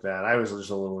something like that. I was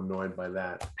just a little annoyed by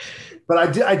that. But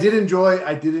I did enjoy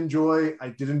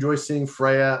seeing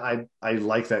Freya. I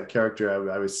like that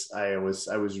character. I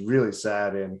was really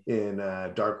sad in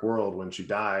Dark World when she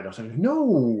died. I was like,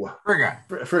 no,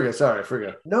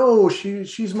 Frigga. No,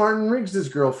 she's Martin Riggs'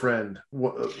 girlfriend,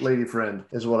 lady friend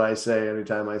is what I say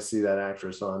anytime I see that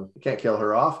actress on. You can't kill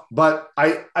her off. But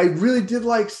I really did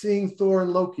like seeing Thor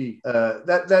and Loki.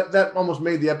 That almost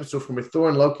made the episode for me. Thor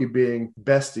and Loki being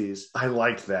besties. I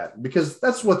liked that because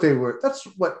that's what they were. That's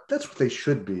what they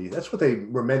should be. That's what they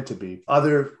were meant to be.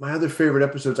 My other favorite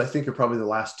episodes, I think, are probably the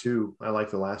last two. I like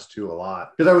the last two a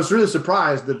lot because I was really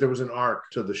surprised that there was an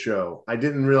arc to the show. I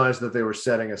didn't realize that they were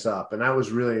setting us up, and that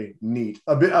was really neat.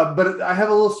 But I have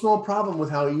a little small problem with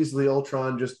how easily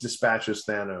Ultron just dispatches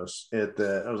Thanos.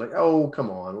 I was like, oh, come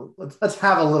on, let's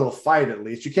have a little fight at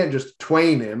least. You can't just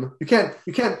twain him. You can't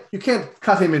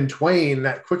cut him in twain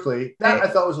that quickly. That I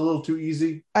thought was a little too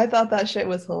easy. I thought that shit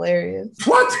was hilarious.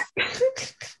 What?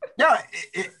 Yeah,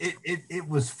 it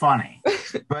was funny,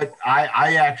 but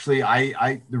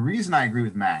the reason I agree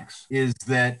with Max is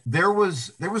that there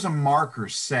was a marker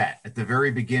set at the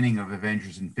very beginning of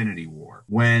Avengers Infinity War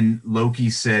when Loki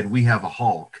said, we have a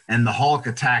Hulk, and the Hulk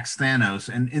attacks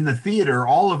Thanos, and in the theater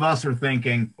all of us are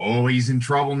thinking, oh, he's in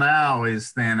trouble now,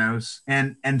 is Thanos.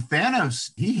 And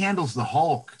Thanos, he handles the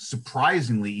Hulk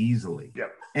surprisingly easily.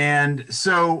 Yep. And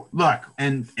so, look,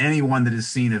 and anyone that has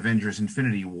seen Avengers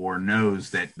Infinity War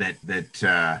knows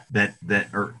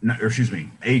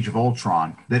Age of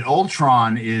Ultron, that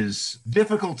Ultron is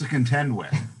difficult to contend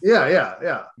with.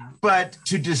 Yeah. But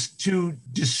to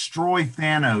destroy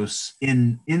Thanos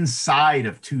inside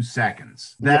of 2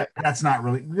 seconds, that's not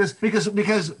really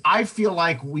because I feel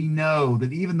like we know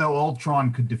that even though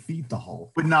Ultron could defeat the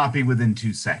Hulk, would not be within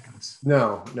 2 seconds.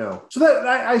 No. So that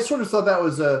I sort of thought that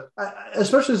was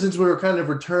especially since we were kind of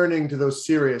returning to those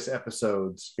serious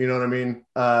episodes. You know what I mean?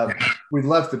 We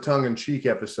left the tongue-in-cheek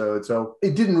episode, so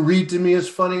it didn't read to me as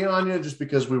funny, Anya, just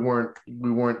because we weren't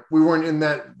in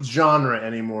that genre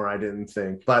anymore. I didn't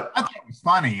think, but I thought it was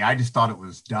funny. I just thought it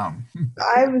was dumb.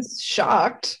 I was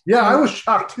shocked. Yeah, I was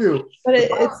shocked too. But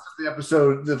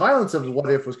the violence of What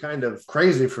If was kind of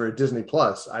crazy for Disney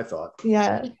Plus, I thought.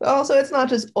 Yeah. Also, it's not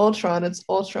just Ultron; it's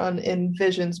Ultron in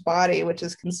Vision's body, which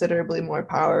is considerably more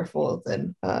powerful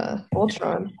than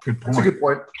Ultron. Good point. That's a good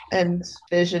point. And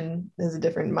Vision has a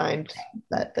different mind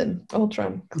than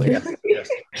Ultron, clearly. Yes.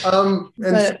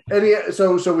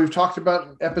 So we've talked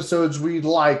about episodes we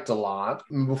liked a lot.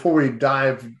 Before we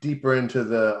dive deeper into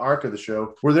the arc of the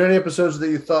show, were there any episodes that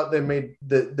you thought they made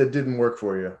that didn't work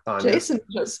for you, Anya? Jason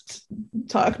just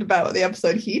talked about the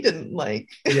episode he didn't like.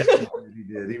 Yeah, he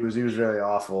did. He was very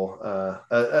awful.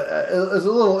 It's a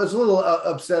little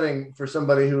upsetting for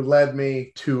somebody who led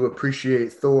me to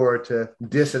appreciate Thor to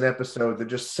diss an episode that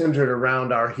just centered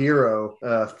around our hero,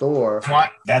 Thor.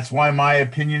 That's why my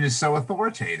opinion is so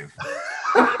authoritative.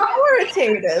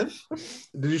 Authoritative.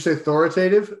 Did you say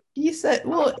authoritative? He said,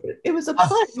 well, it was a pun.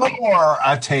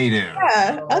 Authoritative.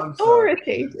 Yeah,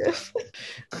 authoritative.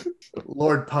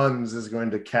 Lord Puns is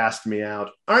going to cast me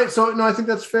out. All right, so no, I think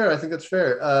that's fair.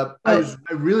 I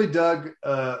really dug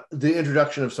the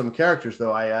introduction of some characters,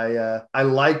 though. I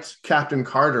liked Captain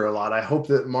Carter a lot. I hope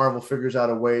that Marvel figures out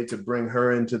a way to bring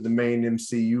her into the main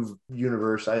MCU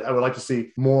universe. I would like to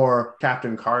see more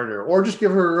Captain Carter, or just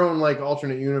give her her own like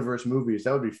alternate universe movies.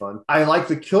 That would be fun. I like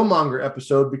the Killmonger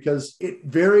episode because it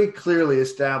very clearly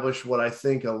established what I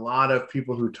think a lot of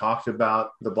people who talked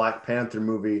about the Black Panther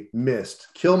movie missed.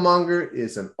 Killmonger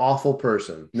is an awful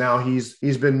person. Now he's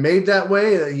been made that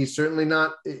way. He's certainly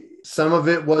not. Some of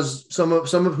it was some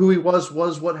of who he was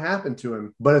what happened to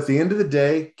him. But at the end of the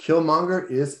day, Killmonger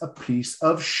is a piece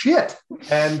of shit.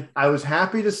 And I was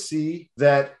happy to see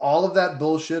that all of that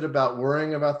bullshit about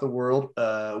worrying about the world,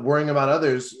 worrying about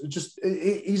others,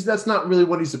 that's not really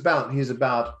what he's about.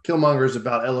 Killmonger is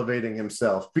about elevating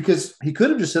himself, because he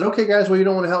could have just said, okay, guys, well, you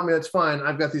don't want to help me. That's fine.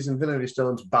 I've got these Infinity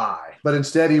Stones. Bye. But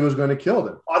instead he was going to kill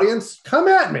them. Audience, come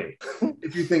at me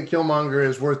if you think Killmonger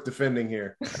is worth defending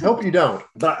here. I hope you don't.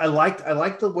 But I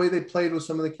liked the way they played with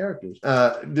some of the characters.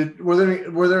 Were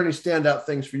there any standout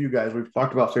things for you guys? We've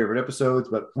talked about favorite episodes,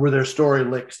 but were there story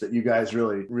licks that you guys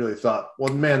really, really thought,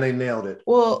 well, man, they nailed it?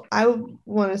 Well, I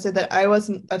want to say that I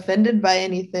wasn't offended by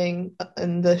anything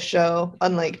in the show,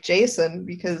 unlike Jason,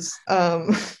 because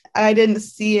I didn't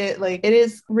see it like it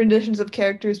is renditions of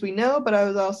characters we know, but I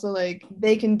was also like,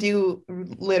 they can do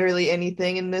literally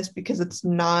anything in this because it's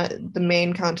not the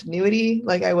main continuity.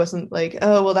 Like, I wasn't like,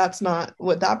 oh, well, that's not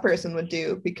what that person would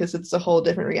do, because it's a whole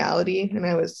different reality. And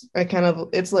it's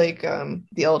like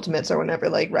the Ultimates, or whenever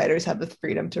like writers have the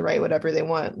freedom to write whatever they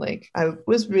want. Like, I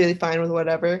was really fine with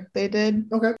whatever they did.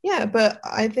 Okay. Yeah, but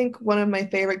I think one of my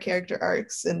favorite character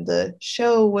arcs in the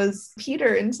show was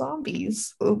Peter in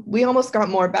Zombies. We almost got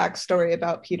more backstory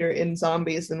about Peter in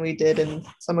Zombies than we did in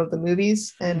some of the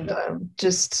movies, and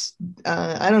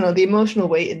I don't know, the emotional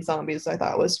weight in Zombies I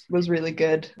thought was really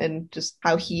good, and just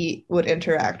how he would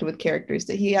interact with characters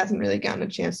that he hasn't really gotten a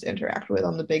chance to interact with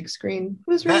on the big screen.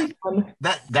 It was really fun.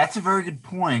 That's a very good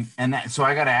point, and so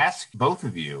I got to ask both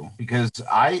of you, because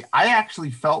I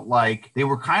actually felt like they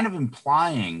were kind of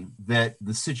implying that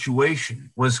the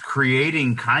situation was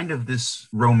creating kind of this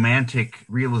romantic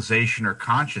realization or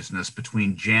consciousness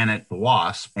between Janet the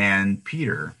Wasp and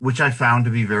Peter, which I found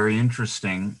to be very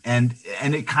interesting, and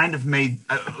it kind of made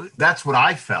that's what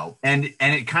I felt, and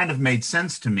it kind of made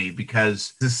sense to me,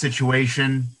 because this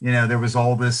situation, there was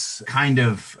all this kind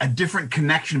of a different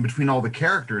connection between all the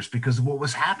characters because of what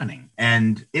was happening,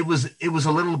 and it was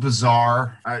a little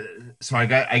bizarre. So I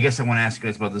guess I want to ask you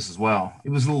guys about this as well. It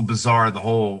was a little bizarre, the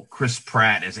whole Chris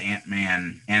Pratt as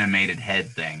Ant-Man animated head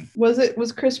thing.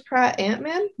 Was Chris Pratt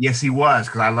Ant-Man? Yes, he was,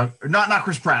 because I love not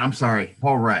Chris Pratt. I'm sorry,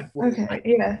 Paul Rudd. Okay,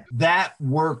 yeah. That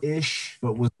worked-ish,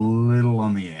 but was a little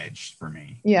on the edge for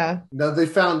me. Yeah. No, they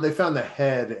found the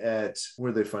head at,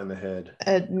 where'd they find the head?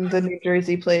 At the New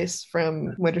Jersey place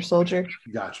from Winter Soldier.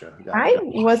 Gotcha. I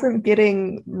wasn't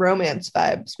getting romance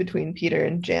vibes between Peter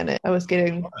and Janet. I was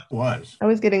getting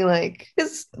like,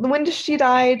 because when she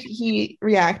died, he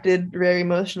reacted very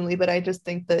emotionally, but I just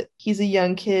think that he's a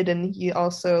young kid and he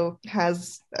also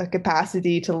has a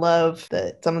capacity to love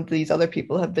that some of these other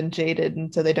people have been jaded,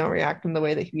 and so they don't react in the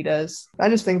way that he does. I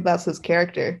just think that's his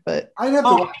character. But I'd have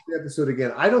to watch the episode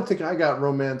again. I don't think I got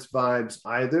romance vibes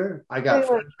either. I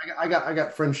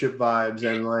got friendship vibes,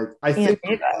 and like I think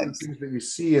the things that you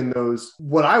see in those,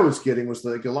 what I was getting was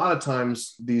like a lot of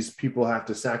times these people have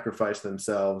to sacrifice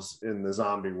themselves in the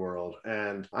zombie world,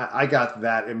 and I got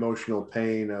that emotional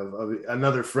pain of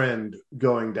another friend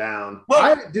going down. Well,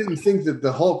 I didn't think that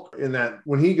the Hulk in that,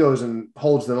 when he goes and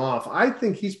holds them off, I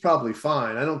think he's probably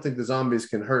fine. I don't think the zombies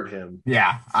can hurt him.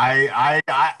 Yeah, I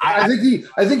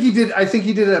think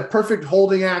he did a perfect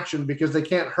holding action, because they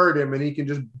can't hurt him and he can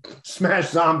just smash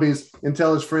zombies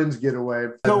until his friends get away.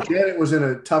 So Janet was in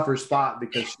a tougher spot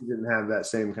because she didn't have that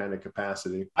same kind of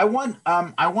capacity. I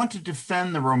want to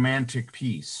defend the romantic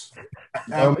piece.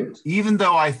 Even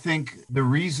though I think the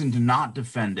reason to not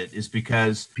defend it is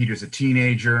because Peter's a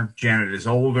teenager, Janet is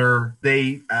older.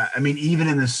 Even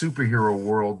in the superhero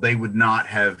world, they would not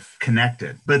have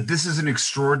connected. But this is an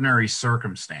extraordinary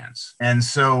circumstance. And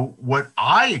so what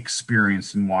I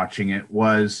experienced in watching it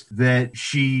was that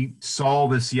she saw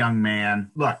this young man.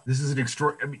 Look, this is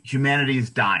humanity is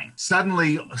dying.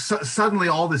 Suddenly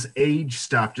all this age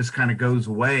stuff just kind of goes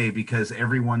away, because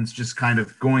everyone's just kind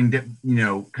of going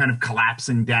to, kind of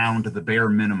collapsing down to the bare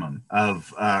minimum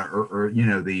of,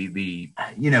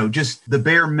 just the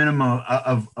bare minimum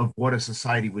of what a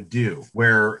society would do,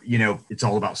 where, it's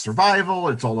all about survival.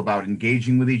 It's all about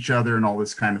engaging with each other and all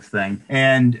this kind of thing.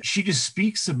 And she just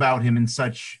speaks about him in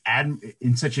such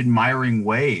admiring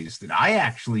ways that I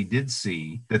actually did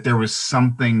see that there was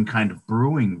something kind of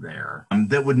brewing there,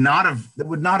 that would not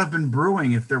have been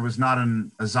brewing if there was not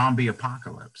a zombie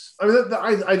apocalypse. I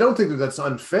mean, I don't think that's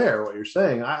unfair what you're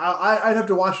saying. I'd have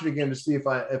to watch it again to see if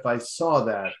I saw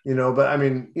that, but I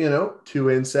mean, 2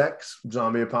 insects,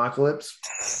 zombie apocalypse.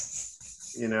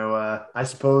 I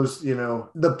suppose,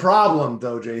 the problem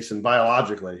though, Jason,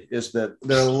 biologically, is that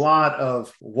there are a lot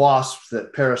of wasps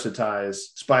that parasitize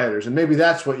spiders. And maybe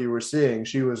that's what you were seeing.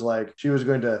 She was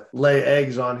going to lay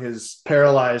eggs on his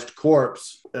paralyzed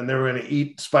corpse, and they were going to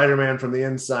eat Spider-Man from the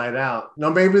inside out. Now,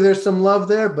 maybe there's some love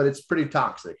there, but it's pretty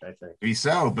toxic, I think. Maybe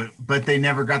so, but they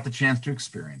never got the chance to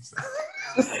experience that.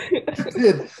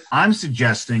 Did. I'm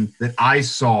suggesting that I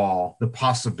saw the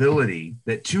possibility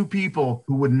that 2 people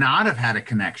who would not have had a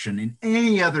connection in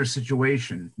any other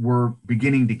situation were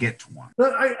beginning to get to one.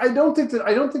 But I don't think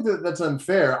that that's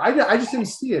unfair. I just didn't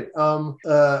see it.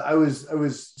 I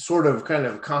was sort of kind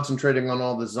of concentrating on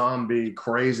all the zombie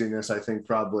craziness, I think,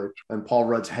 probably, and Paul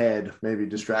Rudd's head maybe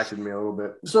distracted me a little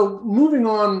bit. So moving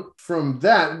on from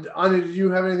that, Anya, did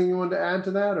you have anything you wanted to add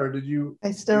to that, or did you?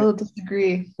 I still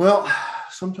disagree. Well,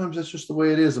 sometimes that's just the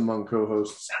way it is among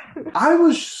co-hosts. I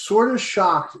was sort of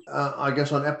shocked, I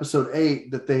guess, on episode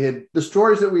 8 that the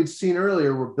stories that we'd seen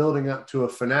earlier were building up to a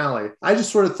finale. I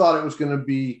just sort of thought it was going to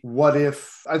be what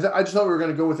if. I just thought we were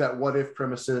going to go with that what if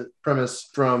premise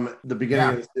from the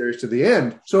beginning of the series to the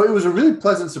end. So it was a really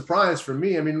pleasant surprise for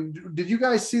me. I mean, did you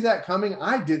guys see that coming?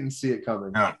 I didn't see it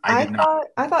coming. No, I did not.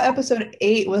 I thought episode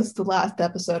 8 was the last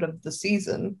episode of the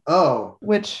season. Oh.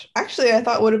 Which actually I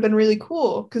thought would have been really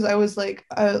cool, because I was like,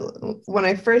 when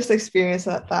I first experienced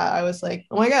that, I was like,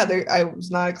 oh my God, I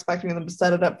was not expecting them to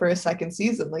set it up for a second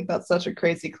season. Like, that's such a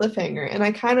crazy cliffhanger. And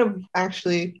I kind of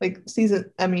actually like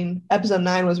episode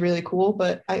 9 was really cool,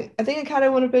 but I think it kind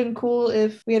of would have been cool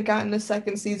if we had gotten a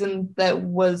second season that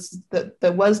was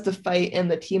the fight and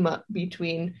the team up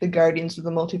between the Guardians of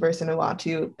the Multiverse and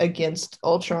Uatu against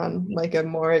Ultron, like a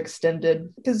more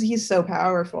extended, because he's so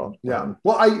powerful. Yeah.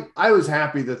 Well, I was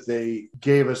happy that they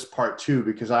gave us part 2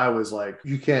 because I was like,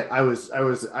 you can't. I was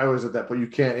at that point. You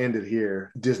can't end it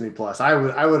here. Disney Plus. I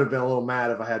would have been a little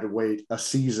mad if I had to wait a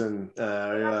season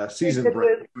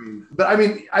break. But I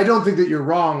mean, I don't think that you're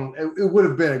wrong. It would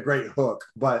have been a great hook,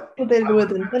 but they did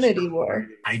with Infinity War.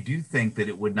 I do think that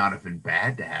it would not have been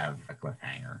bad to have a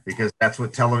cliffhanger because that's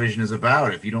what television is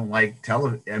about. If you don't like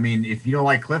if you don't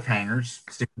like cliffhangers,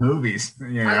 stick to movies.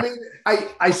 You know? I mean,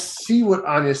 I see what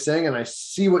Anya's saying and I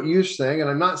see what you're saying, and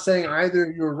I'm not saying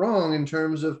either you're wrong in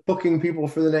terms of booking people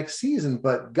for the next season.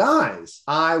 But guys,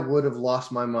 I would have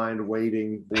lost my mind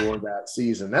waiting for that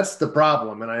season. That's the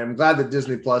problem, and I am glad that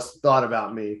Disney Plus thought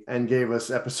about me and gave us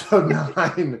episode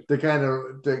 9 to kind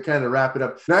of wrap it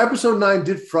up. Now, episode 9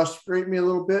 did frustrate me a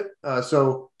little bit.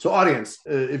 So audience,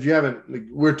 if you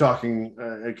haven't, we're talking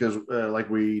because like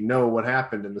we know what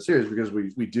happened in the series because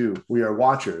we are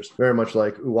watchers, very much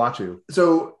like Uatu.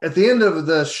 So at the end of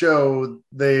the show,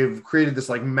 they've created this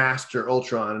like master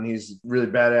Ultron, and he's really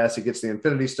badass. He gets the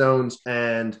Infinity Stones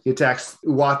and he attacks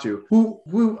Uatu,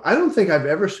 who I don't think I've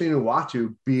ever seen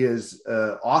Uatu be as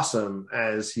awesome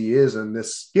as he is in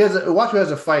this. Uatu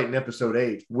has a fight in episode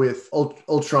 8 with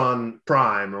Ultron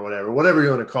Prime or whatever you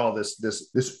want to call this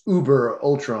Uber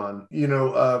Ultron.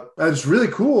 It's really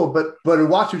cool, but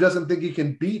Uatu doesn't think he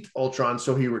can beat Ultron,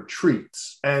 so he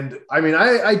retreats. And I mean,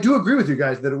 I do agree with you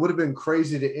guys that it would have been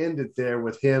crazy to end it there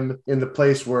with him in the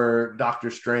place where Doctor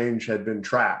Strange had been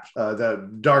trapped. The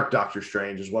Dark Doctor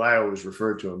Strange is what I always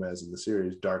refer to him as in the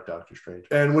series, Dark Doctor Strange.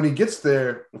 And when he gets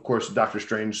there, of course, Doctor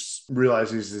Strange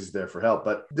realizes he's there for help.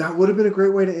 But that would have been a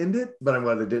great way to end it. But I'm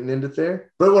glad they didn't end it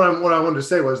there. But what I wanted to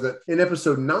say was that in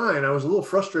episode 9, I was a little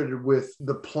frustrated with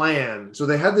the plan. So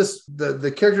they had this,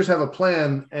 the characters have a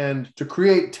plan, and to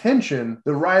create tension,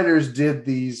 the writers did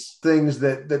these things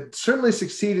that certainly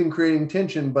succeed in creating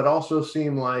tension, but also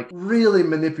seem like really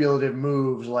manipulative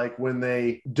moves, like when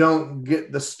they don't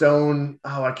get the stone.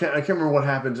 Oh, I can't remember what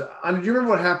happens. Do you remember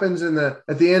what happens at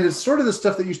the end? It's sort of the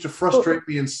stuff that used to frustrate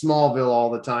me in Smallville all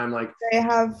the time. Like they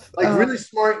have really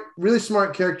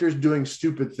smart characters doing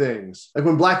stupid things. Like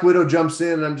when Black Widow jumps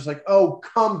in, and I'm just like, oh,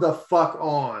 come the fuck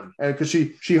on. And because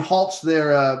she halts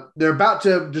they're about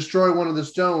to destroy one of the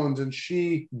stones, and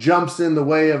she jumps in the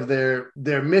way of their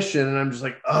mission, and I'm just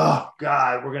like, oh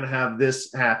God, we're gonna have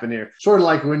this happen here. Sort of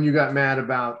like when you got mad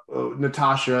about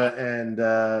Natasha and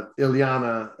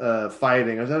Ilyana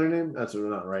fighting. Is that her name? That's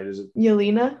not right, is it?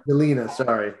 Yelena,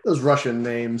 sorry. Those Russian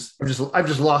names. I've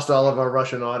just lost all of our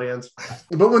Russian audience.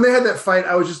 But when they had that fight,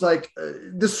 I was just like,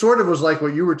 this sort of was like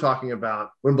what you were talking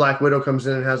about when Black Widow comes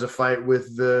in and has a fight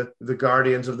with the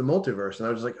Guardians of the Multiverse. And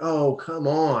I was like, oh, come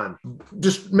on.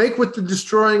 Just make with the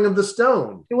destroying of the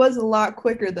stone. It was a lot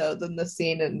quicker, though, than the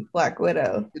scene in Black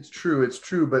Widow. It's true.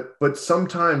 But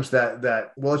sometimes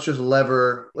that well,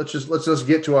 let's just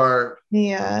get to our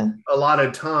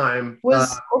allotted time.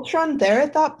 Was Ultron there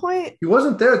at that point? He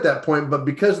wasn't there at that point, but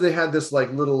because they had this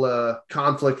like little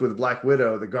conflict with Black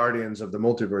Widow, the Guardians of the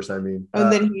Multiverse, I mean.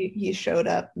 And then he showed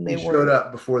up, and they showed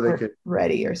up before they could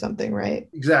ready or something, right?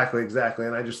 Exactly.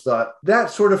 And I just thought that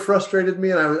sort of frustrated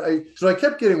me, and so I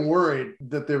kept getting worried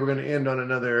that they were going to end on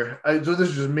another. So this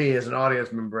is just me as an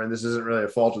audience member, and this isn't really a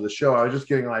fault of the show. I was just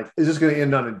getting like, is this going to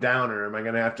end on a downer? Am I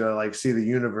going to have to like see the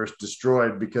universe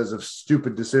destroyed because of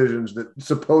stupid decisions that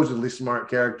supposedly smart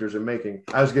characters are making?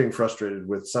 I was getting frustrated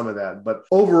with some of that, but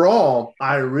overall,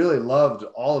 I really loved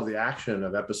all of the action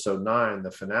of episode 9,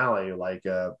 the finale,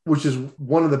 which is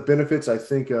one of the benefits I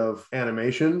think of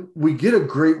animation. We get a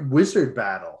great wizard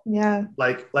battle. Yeah.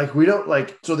 Like we don't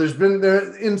like, so there's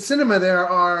in cinema,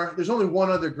 there's only one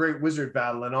other great wizard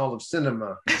battle in all of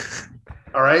cinema.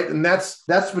 All right. And that's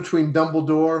between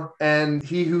Dumbledore and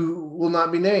he who will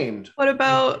not be named. What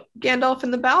about Gandalf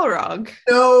and the Balrog?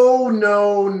 No.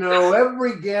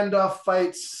 Every Gandalf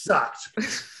fight sucked.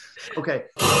 Okay.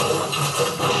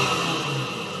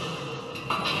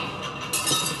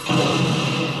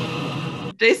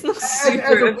 Jason looks super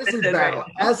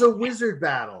as a wizard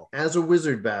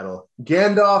battle.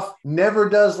 Gandalf never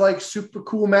does like super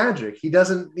cool magic. He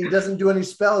doesn't do any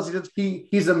spells.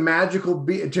 He's a magical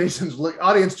being. Jason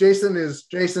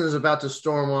is about to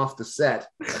storm off the set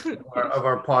of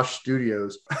our posh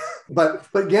studios. But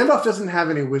Gandalf doesn't have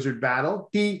any wizard battle.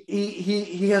 He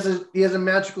has a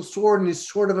magical sword, and he's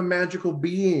sort of a magical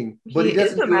being. But he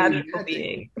doesn't is a do any magical magic.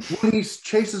 being. When he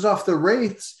chases off the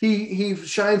wraiths, he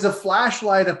shines a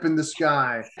flashlight up in the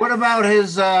sky. What about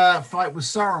his fight with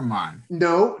Saruman?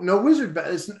 No wizard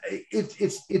battle.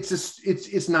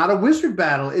 It's not a wizard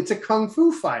battle. It's a kung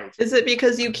fu fight. Is it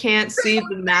because you can't see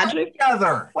the magic?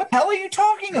 What the hell are you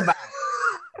talking about?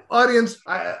 Audience,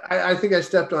 I think I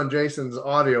stepped on Jason's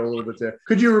audio a little bit there.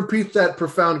 Could you repeat that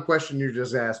profound question you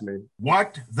just asked me?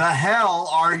 What the hell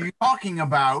are you talking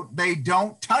about? They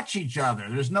don't touch each other.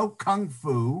 There's no kung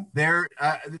fu. They're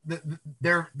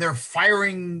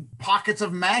firing pockets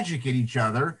of magic at each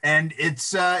other, and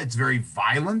it's very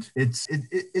violent. It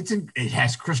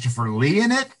has Christopher Lee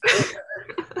in it.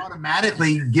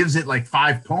 Automatically gives it like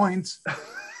 5 points.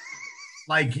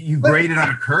 Like you grade it on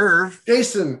a curve.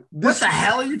 Jason, what the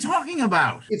hell are you talking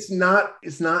about? It's not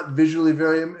visually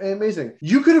very amazing.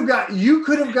 You could have got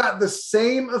the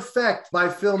same effect by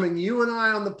filming you and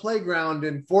I on the playground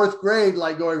in 4th grade,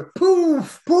 like going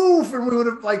poof, poof, and we would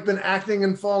have like been acting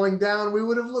and falling down. We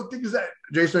would have looked exact.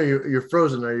 Jason, you're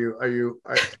frozen.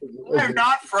 I'm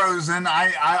not frozen.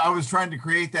 I was trying to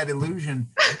create that illusion.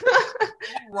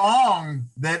 Wrong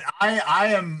that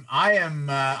I'm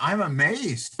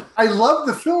amazed. I love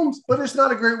the films, but it's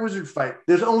not a great wizard fight.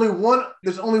 There's only one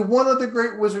other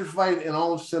great wizard fight in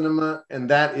all of cinema, and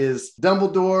that is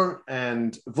Dumbledore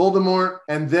and Voldemort.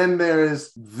 And then there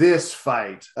is this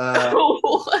fight.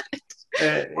 What?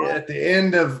 At the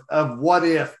end of What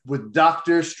If with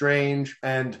Doctor Strange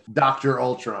and Dr.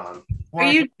 Ultron. Are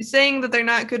you saying that they're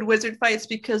not good wizard fights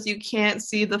because you can't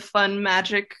see the fun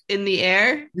magic in the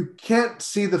air? You can't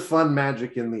see the fun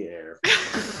magic in the air.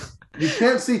 You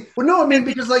can't see. Well, no, I mean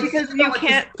because you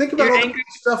can't. Think about all the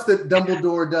stuff that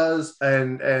Dumbledore does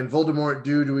and Voldemort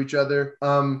do to each other.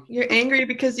 You're angry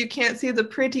because you can't see the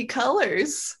pretty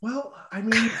colors. Well, I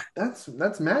mean that's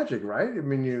magic, right? I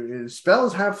mean,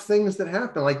 spells have things that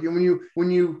happen. Like when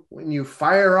you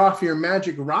fire off your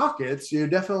magic rockets, you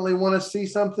definitely want to see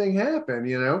something happen,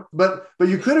 you know. But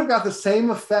you could have got the same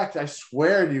effect. I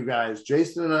swear to you guys,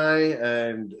 Jason and I,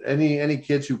 and any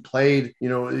kids who played, you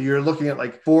know, you're looking at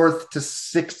like 4th to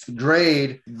 6th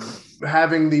grade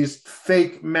having these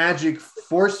fake magic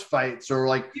force fights, or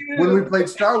like when we played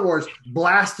Star Wars,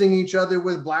 blasting each other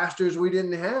with blasters we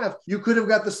didn't have. You could have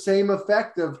got the same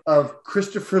effect of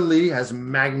Christopher Lee, as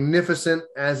magnificent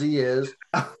as he is.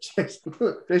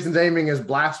 Jason's aiming his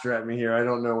blaster at me here. I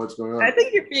don't know what's going on. I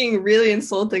think you're being really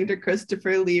insulting to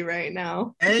Christopher Lee right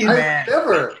now. Hey,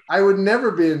 I would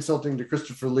never be insulting to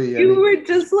Christopher Lee. You were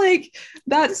just like,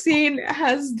 that scene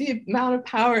has the amount of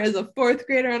power as a 4th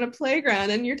grader on a playground,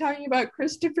 and you're talking about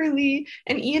Christopher Lee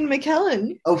and Ian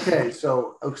McKellen. Okay,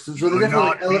 so they're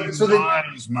definitely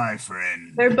my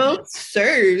friend. They're both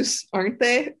sirs, aren't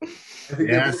they? I think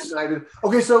they're united.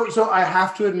 Okay, so I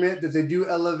have to admit that they do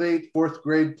elevate 4th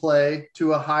grade play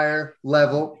to a higher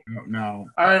level. No.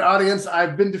 All right, audience,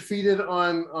 I've been defeated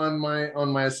on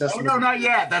my assessment. Oh, no, not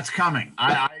yet. That's coming.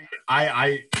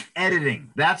 I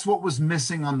editing. That's what was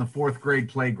missing on the 4th grade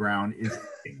playground is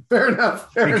Fair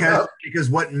enough. Because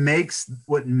what makes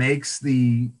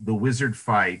the wizard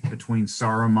fight between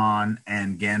Saruman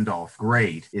and Gandalf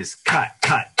great is cut,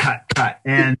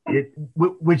 and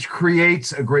which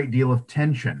creates a great deal of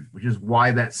tension, which is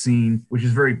why that scene, which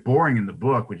is very boring in the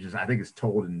book, which is I think is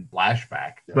told in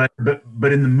flashback,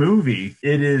 but in the movie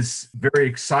it is very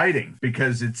exciting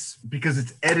because it's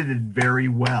edited very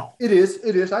well. It is.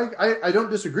 I don't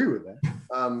disagree with that.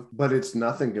 But it's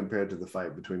nothing compared to the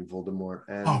fight between Voldemort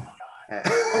and. Oh my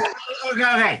God.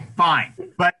 Okay, fine.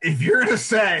 But if you're gonna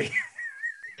say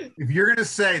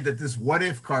that this What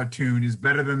If cartoon is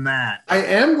better than that, I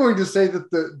am going to say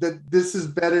that this is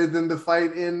better than the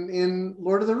fight in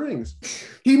Lord of the Rings.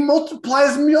 He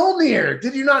multiplies Mjolnir.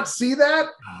 Did you not see that?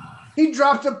 He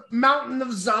dropped a mountain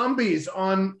of zombies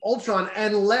on Ultron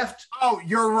and left. Oh,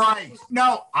 you're right.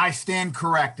 No, I stand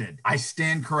corrected.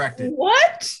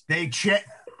 What?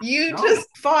 You No. just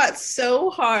fought so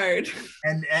hard.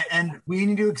 And we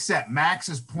need to accept, Max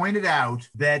has pointed out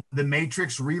that The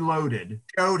Matrix Reloaded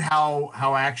showed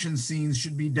how action scenes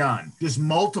should be done. Just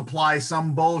multiply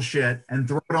some bullshit and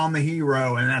throw it on the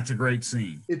hero, and that's a great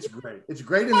scene. It's great. It's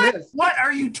great in this. What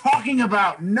are you talking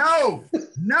about? No.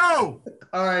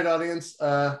 All right, audience.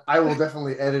 I will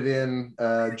definitely edit in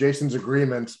Jason's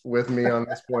agreement with me on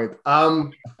this point. I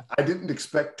didn't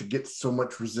expect to get so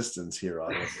much resistance here,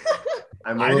 audience.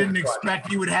 I didn't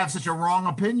expect you would have such a wrong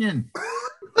opinion.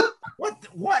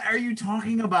 What are you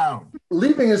talking about?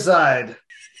 Leaving aside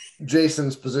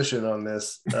Jason's position on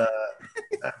this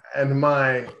and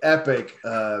my epic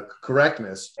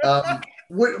correctness.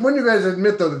 When you guys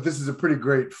admit, though, that this is a pretty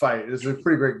great fight, this is a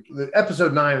pretty great.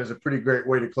 Episode 9 is a pretty great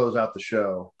way to close out the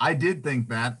show. I did think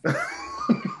that.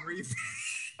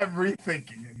 I'm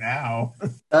rethinking it now.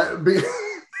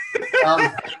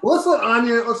 Let's let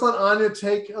Anya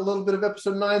take a little bit of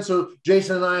episode 9, so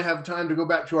Jason and I have time to go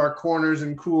back to our corners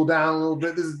and cool down a little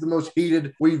bit. This is the most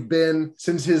heated we've been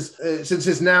since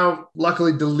his now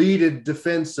luckily deleted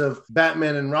defense of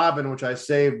Batman and Robin, which I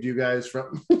saved you guys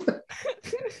from.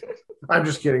 I'm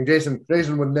just kidding. Jason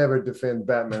would never defend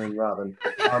Batman and Robin.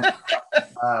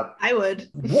 I would.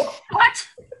 What?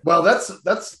 Well, that's.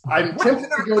 I'm tempted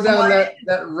to go down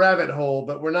that rabbit hole,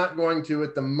 but we're not going to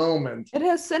at the moment. It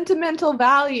has sentimental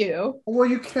value. Well,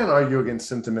 you can't argue against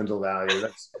sentimental value.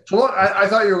 Well, I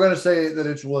thought you were going to say that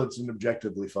it's an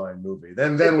objectively fine movie.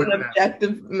 Then it's an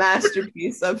objective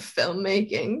masterpiece of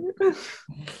filmmaking.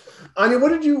 Anya,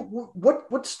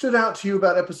 what stood out to you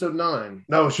about episode 9?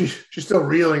 No, she's still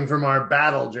reeling from our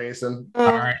battle, Jason. All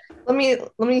right.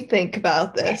 Let me think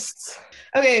about this.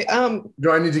 Okay.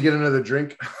 Do I need to get another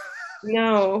drink?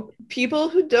 No. People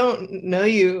who don't know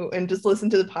you and just listen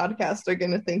to the podcast are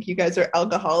going to think you guys are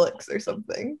alcoholics or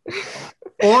something.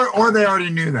 Or they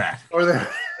already knew that. Or they.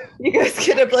 You guys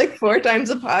get up like 4 times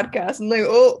a podcast and like,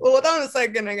 oh, hold on a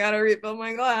second, I gotta refill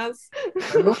my glass.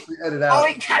 I mostly edit out. Oh,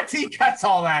 he cuts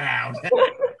all that out.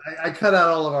 I cut out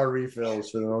all of our refills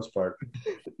for the most part.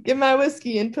 Get my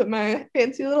whiskey and put my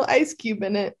fancy little ice cube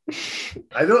in it.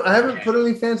 I haven't put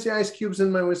any fancy ice cubes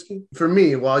in my whiskey. For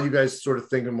me, while you guys sort of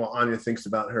thinking what Anya thinks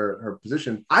about her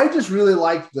position, I just really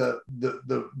liked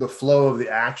the flow of the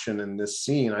action in this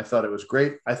scene. I thought it was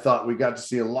great. I thought we got to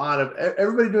see a lot of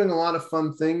everybody doing a lot of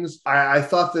fun things. I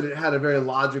thought that it had a very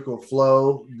logical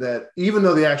flow, that even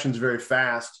though the action's very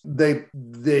fast, they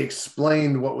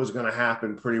explained what was going to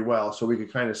happen pretty well, so we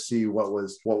could kind of see what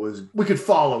was we could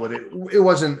follow it. It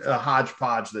wasn't a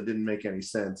hodgepodge that didn't make any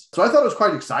sense. So I thought it was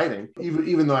quite exciting,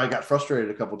 even though I got frustrated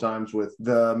a couple times with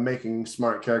the making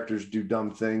smart characters do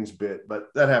dumb things bit,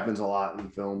 but that happens a lot in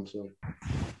film. So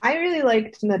I really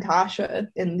liked Natasha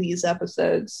in these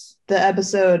episodes. The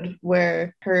episode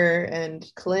where her and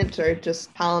Clint are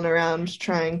just palling around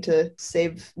trying to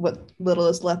save what little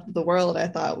is left of the world, I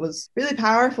thought was really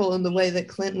powerful in the way that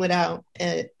Clint went out.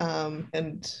 And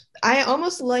I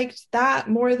almost liked that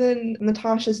more than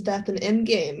Natasha's death in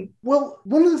Endgame. Well,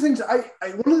 one of the things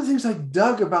I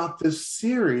dug about this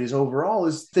series overall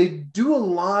is they do a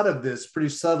lot of this pretty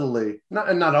subtly,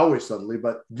 not always subtly,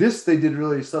 but this they did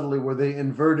really subtly, where they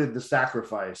inverted the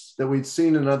sacrifice that we'd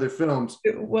seen in other films.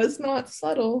 It was not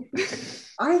subtle.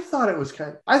 I thought it was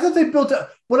I thought they built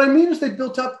up. What I mean is they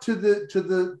built up to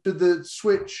the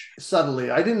switch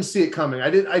subtly. I didn't see it coming. I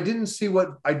didn't see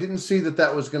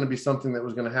that was going to be something that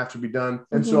was going to have to be done.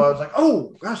 And so I was like,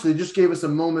 oh gosh, they just gave us a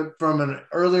moment from an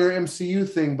earlier MCU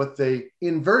thing, but they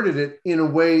inverted it in a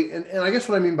way. And I guess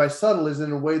what I mean by subtle is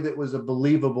in a way that was a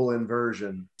believable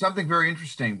inversion. Something very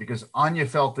interesting, because Anya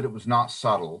felt that it was not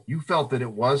subtle. You felt that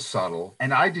it was subtle,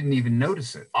 and I didn't even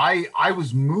notice it. I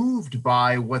was moved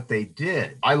by what they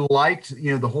did. I liked,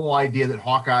 the whole idea that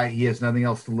Hawkeye, he has nothing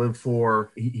else to live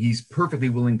for. He's perfectly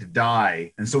willing to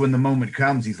die. And so when the moment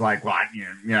comes, he's like, well,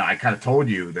 I kind of told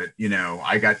you that,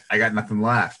 I got nothing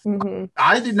left. Mm-hmm.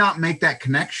 I did not make that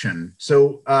connection.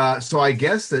 So I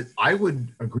guess that I would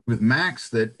agree with Max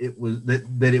that it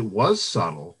was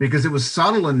subtle, because it was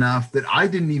subtle enough that I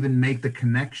didn't even make the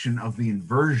connection of the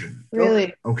inversion.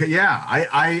 Really? Okay. Yeah.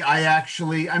 I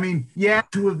actually,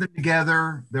 two of them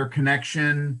together, their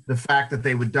connection, the fact that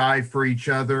they would die for each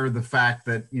other, the fact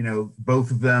that,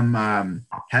 both of them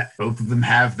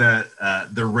have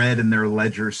the red in their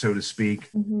ledger, so to speak.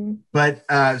 Mm-hmm. But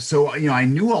I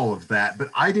knew all of that, but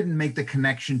I didn't make the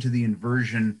connection to the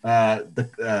inversion,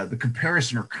 the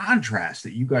comparison or contrast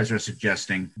that you guys are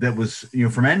suggesting that was,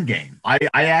 from Endgame. I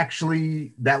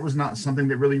actually, that was not something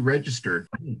that really registered.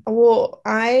 Well,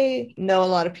 I know a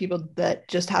lot of people that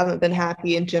just haven't been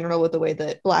happy in general with the way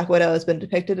that Black Widow has been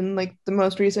depicted in like the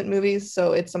most recent movies.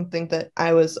 So it's something that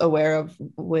I was aware of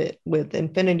with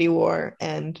Infinity War.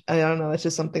 And I don't know, it's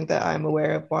just something that I'm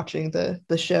aware of watching the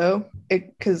show,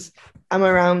 because I'm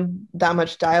around that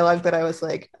much dialogue that I was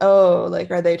like, oh,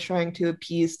 like, are they trying to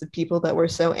appease the people that were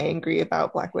so angry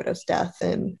about Black Widow's death?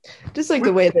 And just like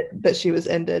the way that she was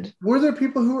ended. Were there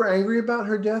people who were angry about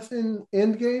her death in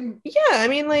Endgame? Yeah,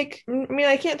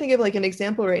 I can't think of like an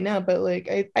example right now, but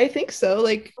like, I think so.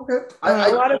 Like, okay.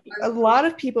 A lot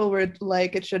of people were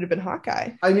like, it should have been Hawkeye.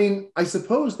 I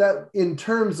suppose that in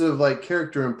terms of like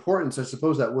character importance, I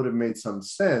suppose that would have made some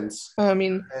sense.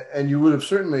 And you would have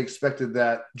certainly expected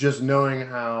that, just knowing showing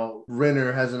how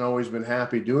Renner hasn't always been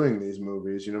happy doing these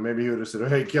movies. You know, maybe he would have said,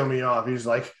 "Hey, kill me off." He's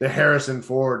like the Harrison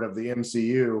Ford of the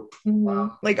MCU.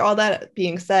 Like, all that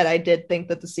being said, I did think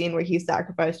that the scene where he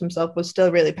sacrificed himself was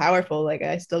still really powerful. Like,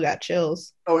 I still got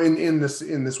chills. Oh, in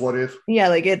this What If? Yeah,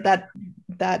 like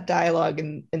that dialogue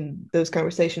and those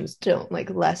conversations don't like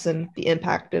lessen the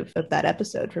impact of that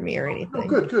episode for me or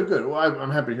anything. Oh, good. Well,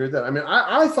 I'm happy to hear that. I mean,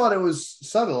 I thought it was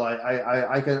subtle.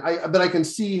 But I can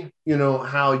see, you know,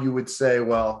 how you would say,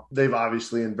 well, they've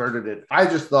obviously inverted it. I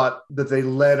just thought that they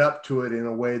led up to it in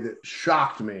a way that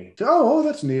shocked me. Oh,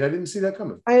 that's neat. I didn't see that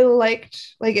coming. I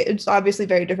liked, like, it's obviously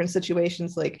very different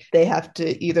situations. Like, they have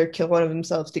to either kill one of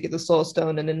themselves to get the soul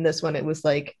stone, and in this one it was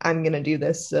like, I'm gonna do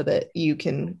this so that you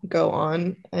can go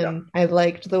on. And I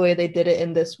liked the way they did it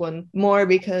in this one more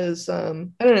because I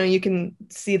don't know, you can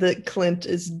see that Clint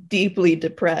is deeply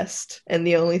depressed, and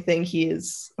the only thing he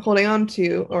is holding on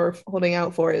to or holding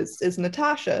out for is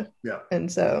Natasha. Yeah.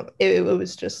 And so it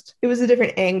was a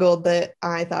different angle that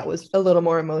I thought was a little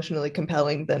more emotionally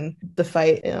compelling than the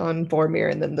fight on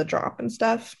Vormir and then the drop and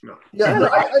stuff. No. Yeah,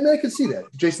 no, I could see that.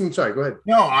 Jason, sorry, go ahead.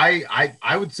 No,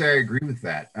 I would say I agree with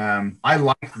that. I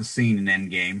liked the scene in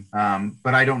Endgame,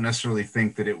 but I don't necessarily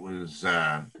think that it was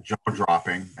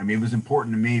jaw-dropping. I mean, it was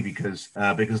important to me because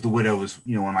the Widow was,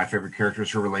 you know, one of my favorite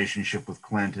characters. Her relationship with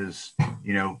Clint is,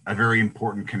 you know, a very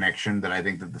important connection that I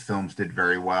think that the films did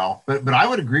very well. But I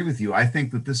would agree with you. I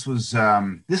think that this was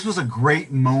a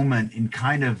great moment in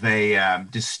kind of a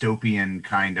dystopian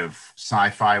kind of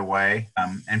sci-fi way,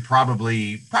 and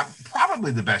probably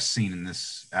the best scene in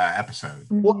this episode.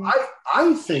 Well,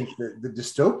 I think that the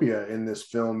dystopia in this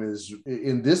film is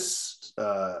in this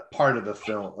part of the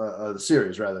film, the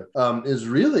series rather, is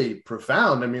really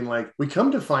profound. I mean, like, we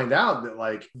come to find out that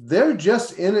like they're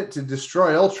just in it to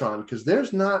destroy Ultron because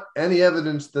there's not any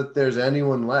evidence that there's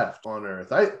anyone left on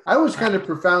Earth. I was kind of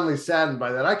profoundly saddened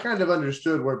by that. I kind of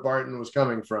understood where Barton was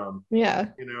coming from. Yeah,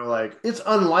 you know, like, it's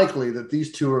unlikely that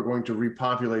these two are going to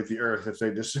repopulate the Earth if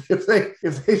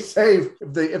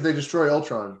they destroy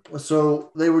Ultron.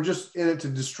 So they were just in it to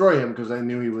destroy him because they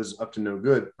knew he was up to no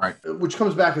good. Right. Which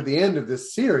comes back at the end of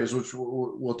this series, which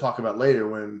we'll talk about later,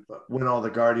 when all the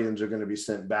Guardians are going to be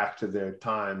sent back to their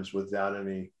times without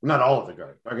any. Not all of the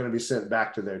Guardians are going to be sent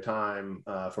back to their time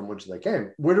from which they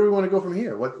came. Where do we want to go from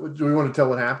here? What do we want to tell?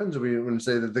 What happens? Do we want to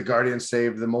say that the Guardians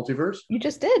saved the multiverse? You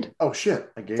just did. Oh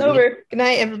shit! It's over. Good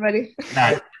night, everybody.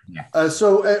 Night. Yeah.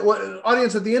 So,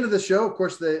 audience, at the end of the show, of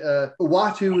course,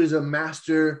 Uatu is a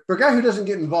master. For a guy who doesn't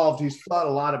get involved, he's thought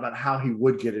a lot about how he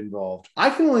would get involved.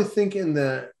 I can only think in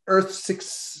the Earth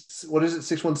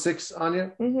 616,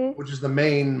 Anya, which is the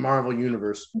main Marvel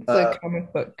universe. It's the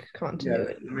comic book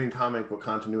continuity. Yeah, the main comic book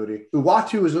continuity.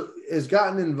 Uatu has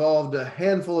gotten involved a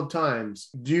handful of times.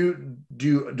 Do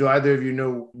either of you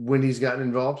know when he's gotten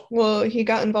involved? Well, he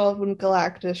got involved when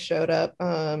Galactus showed up.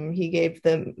 He gave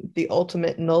them the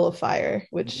ultimate nullifier,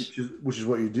 which is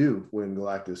what you do when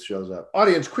Galactus shows up.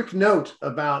 Audience, quick note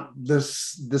about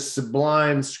this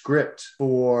sublime script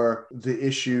for the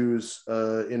issues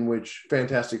in which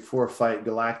Fantastic Four fight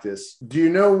Galactus. Do you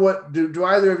know what? Do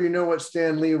either of you know what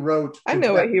Stan Lee wrote? I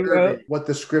know what he wrote. What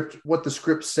the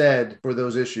script said for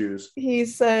those issues. He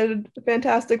said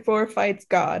Fantastic Four fights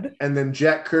God. And then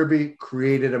Jack Kirby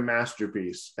created a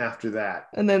masterpiece after that.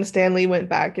 And then Stan Lee went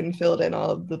back and filled in all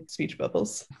of the speech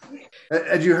bubbles.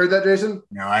 Had you heard that, Jason?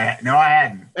 No, I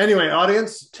hadn't. Anyway,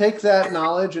 audience, take that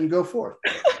knowledge and go forth.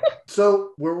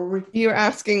 So, where were we? You were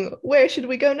asking, where should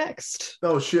we go next?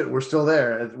 Oh shit, we're still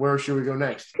there. Where should we go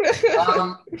next?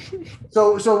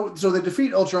 So they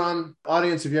defeat Ultron.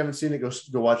 Audience, if you haven't seen it, go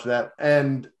watch that.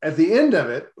 And at the end of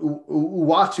it,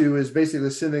 Uatu is basically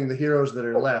sending the heroes that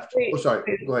are left.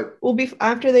 Sorry, go ahead. Well,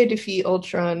 after they defeat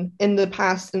Ultron, in the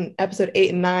past, in episode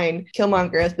 8 and 9,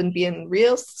 Killmonger has been being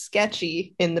real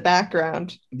sketchy in the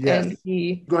background. Yes. And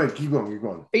Go ahead, keep going.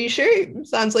 Are you sure?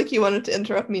 Sounds like you wanted to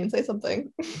interrupt me and say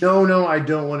something. No, I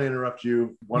don't want to interrupt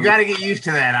you. You got to get used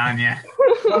to that, Anya.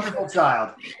 Wonderful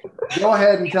child. Go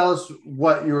ahead and tell us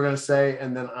what you were going to say,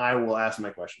 and then I will ask my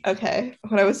question. Okay.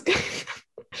 What I was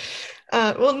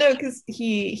well, no, because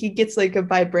he gets like a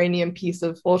vibranium piece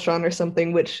of Ultron or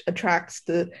something, which attracts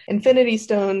the Infinity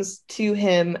Stones to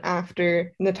him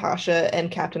after Natasha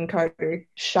and Captain Carter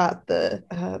shot the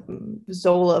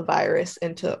Zola virus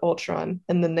into Ultron.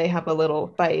 And then they have a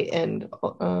little fight, and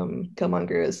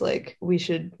Killmonger is like, we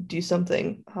should do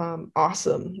something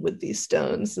awesome with these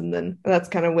stones. And then that's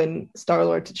kind of when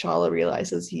Star-Lord T'Challa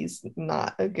realizes he's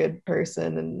not a good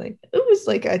person, and like, ooh, was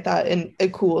like, I thought, a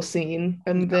cool scene.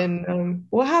 And then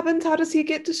what happens? How does he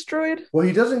get destroyed? Well,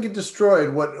 he doesn't get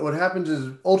destroyed. What happens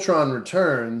is Ultron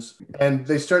returns, and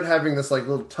they start having this like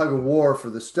little tug of war for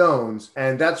the stones,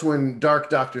 and that's when Dark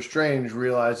Doctor Strange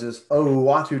realizes, oh,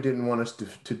 Uatu didn't want us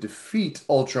to defeat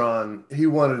Ultron. He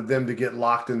wanted them to get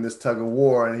locked in this tug of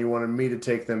war, and he wanted me to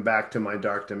take them back to my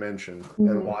dark dimension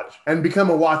and watch and become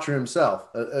a Watcher himself,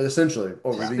 essentially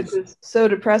over these. Which is so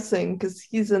depressing because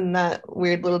he's in that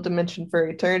weird little dimension for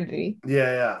eternity.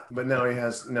 Yeah. But now he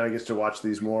gets to watch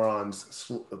these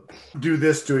morons do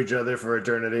this to each other for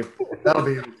eternity. That'll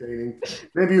be entertaining.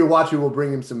 Maybe Uatu will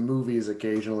bring him some movies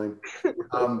occasionally.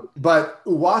 But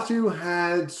Uatu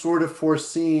had sort of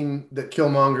foreseen that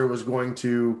Killmonger was going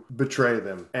to betray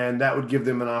them, and that would give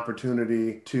them an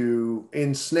opportunity to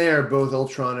ensnare both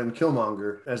Ultron and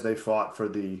Killmonger as they fought for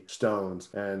the stones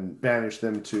and banish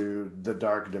them to the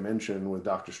dark dimension with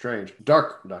Doctor Strange.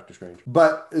 Dark Doctor Strange.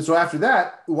 But so after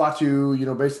that,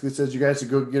 Uatu, basically says, you guys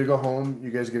get to go home.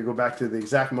 You guys get to go back to the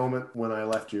exact moment when I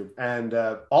left you. And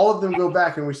all of them go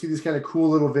back, and we see these kind of cool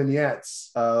little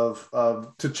vignettes of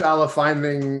T'Challa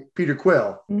finding Peter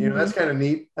Quill. That's kind of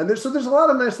neat. And there's a lot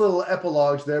of nice little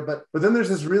epilogues there, but then there's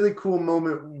this really cool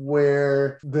moment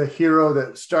where the hero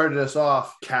that started us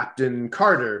off, Captain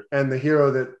Carter, and the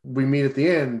hero that we meet at the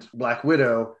end, Black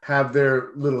Widow, have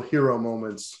their little hero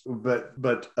moments. But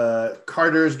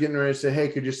Carter's getting ready to say, hey,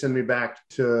 could you send me back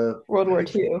to World War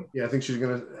II? Yeah, I think she's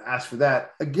going to ask for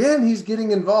that. Again, he's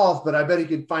getting involved, but I bet he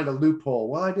could find a loophole.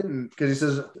 Well, I didn't, because he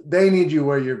says, they need you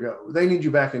where you go. They need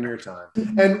you back in your time.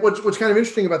 And what's kind of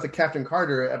interesting about the Captain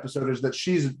Carter episode is that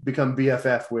she's become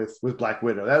BFF with Black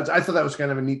Widow. I thought that was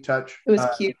kind of a neat touch. It was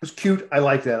cute. It was cute. I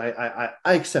like that.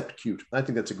 I accept cute. I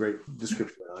think that's a great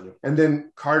description of Anya. And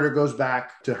then Carter goes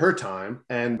back to her time,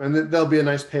 and there'll be a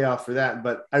nice payoff for that.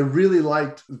 But I really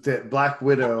liked that Black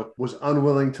Widow was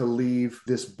unwilling to leave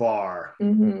this bar,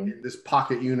 this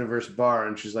pocket universe bar,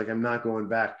 and she's like, I'm not going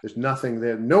back. There's nothing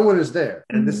there. No one is there.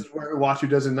 And this is where Uatu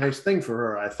does a nice thing for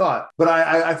her, I thought. But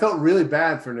I felt really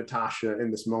bad for Natasha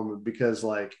in this moment because,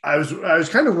 like, I was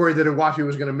kind of worried that Uatu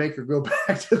was going to make her go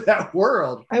back to that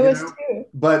world. I was too.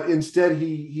 But instead,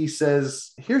 he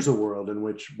says, here's a world in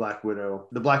which the Black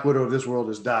Widow of this world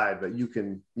has died, but you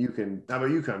can, how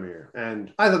about you come here?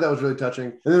 And I thought that was really touching.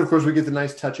 And then, of course, we get the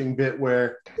nice touching bit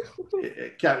where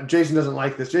Jason doesn't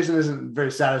like this. Jason isn't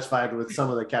very satisfied with some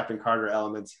of the Captain Carter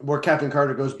elements, where Captain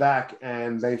Carter goes back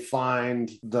and they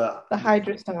find the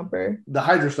Hydra Stomper. The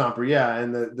Hydra Stomper, yeah,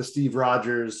 and the Steve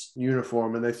Rogers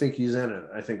uniform, and they think he's in it,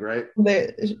 I think, right?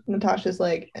 Natasha's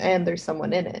like, and there's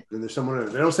someone in it. And there's someone in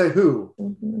it. They don't say who.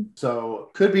 So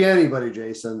could be anybody,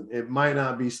 Jason. It might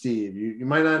not be Steve. You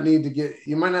might not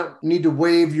need to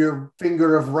wave your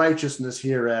finger of righteousness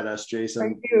here at us,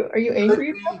 Jason. Are you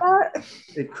angry about that?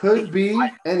 It could be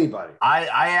anybody. I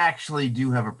actually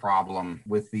do have a problem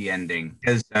with the ending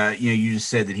because you just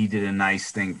said that he did a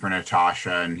nice thing for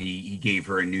Natasha and he gave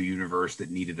her a new universe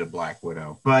that needed a Black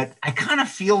Widow. But I kind of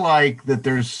feel like that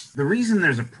the reason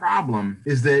there's a problem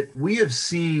is that we have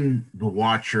seen the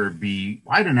Watcher be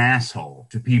quite an asshole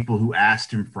to people who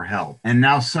asked him for help, and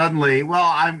now suddenly, well,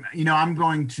 I'm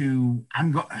going to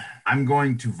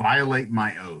violate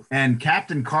my oath. And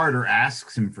Captain Carter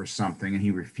asks him for something and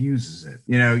he refuses it.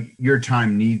 Your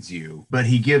time needs you. But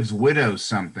he gives Widow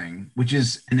something, which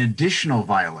is an additional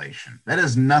violation. That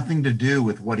has nothing to do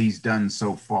with what he's done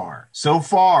so far. So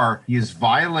far, he has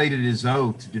violated his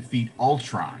oath to defeat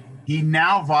Ultron. He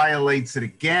now violates it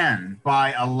again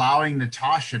by allowing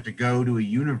Natasha to go to a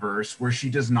universe where she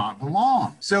does not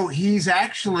belong. So he's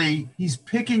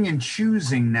picking and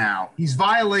choosing now. He's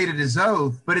violated his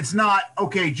oath, but it's not,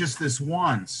 okay, just this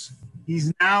once.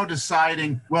 He's now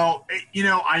deciding, well,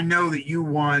 I know that you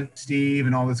want Steve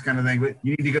and all this kind of thing, but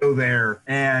you need to go there.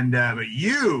 And but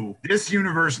this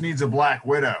universe needs a Black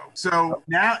Widow. So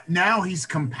now he's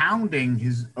compounding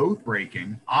his oath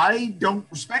breaking. I don't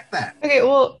respect that. Okay,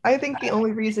 well, I think the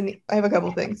only reason I have a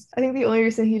couple things. I think the only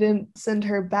reason he didn't send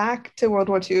her back to World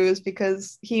War II is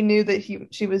because he knew that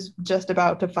she was just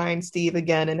about to find Steve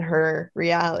again in her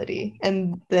reality.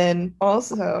 And then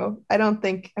also,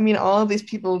 all of these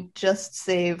people just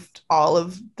saved all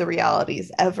of the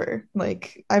realities ever.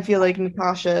 Like, I feel like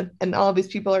Natasha and all of these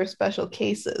people are special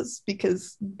cases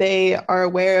because they are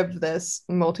aware of this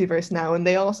multiverse now, and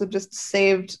they also just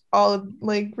saved all of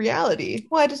reality.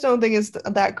 Well, I just don't think it's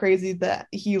that crazy that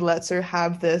he lets her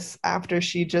have this after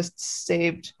she just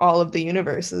saved all of the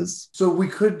universes. So we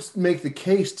could make the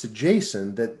case to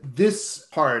Jason that this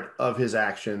part of his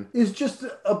action is just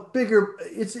a bigger,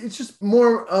 it's just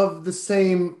more of the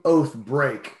same oath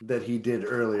break that he did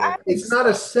earlier. It's not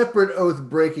a separate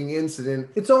oath-breaking incident.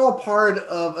 It's all part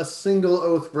of a single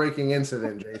oath-breaking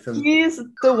incident, Jason. He's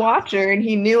the Watcher, and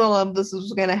he knew all of this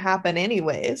was going to happen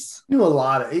anyways. Knew a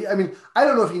lot of. I mean, I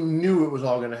don't know if he knew it was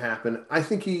all going to happen. I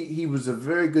think he was a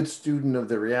very good student of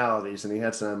the realities, and he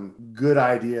had some good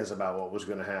ideas about what was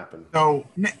going to happen. So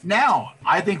now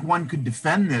I think one could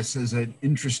defend this as an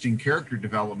interesting character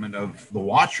development of the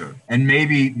Watcher, and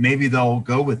maybe they'll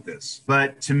go with this.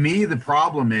 But to me, the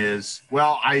problem is,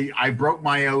 well, I broke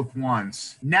my oath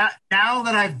once. Now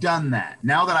that I've done that,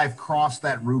 now that I've crossed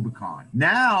that Rubicon,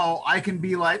 now I can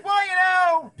be like,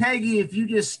 well, Peggy, if you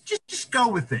just go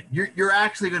with it, you're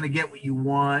actually going to get what you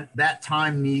want. That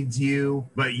time needs you,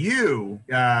 but you,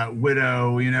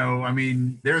 widow, I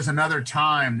mean, there's another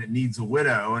time that needs a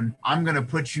widow, and I'm going to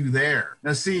put you there.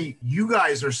 Now, see, you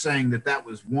guys are saying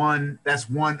that's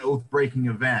one oath-breaking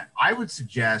event. I would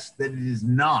suggest that it is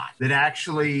not. That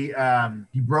actually,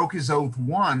 he broke his oath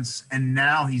once, and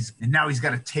now he's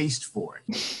got a taste for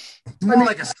it.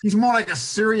 He's more like a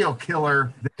serial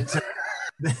killer.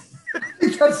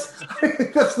 I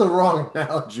think that's the wrong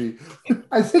analogy.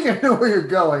 I think I know where you're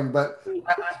going, but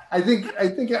I think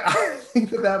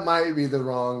that might be the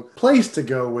wrong place to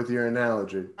go with your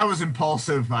analogy. I was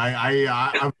impulsive.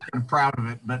 I'm proud of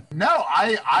it, but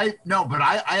I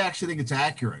actually think it's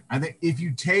accurate. I think if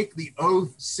you take the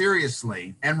oath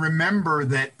seriously and remember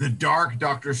that the dark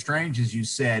Doctor Strange, as you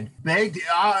said, begged,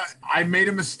 I made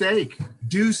a mistake.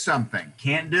 Do something.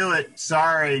 Can't do it.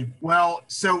 Sorry. Well,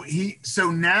 so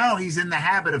now he's in the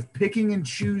habit of picking and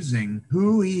choosing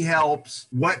who he helps,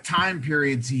 what time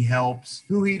periods he helps,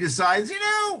 who he decides,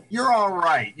 you're all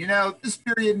right. This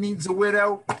period needs a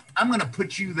widow. I'm going to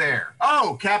put you there.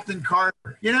 Oh, Captain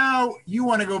Carter, you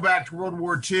want to go back to World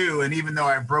War II, and even though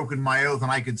I've broken my oath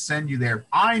and I could send you there,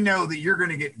 I know that you're going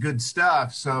to get good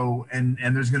stuff. So, and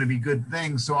there's going to be good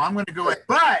things. So I'm going to go ahead.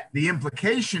 But the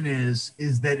implication is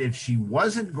that if she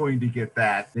wasn't going to get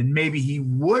that, then maybe he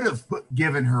would have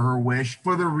given her wish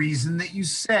for the reason that you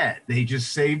said. They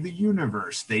just saved the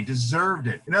universe. They deserved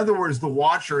it. In other words, the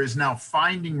Watcher is now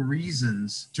finding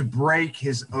reasons to break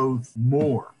his oath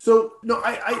more. So, no,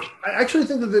 I actually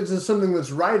think that there's something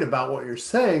that's right about what you're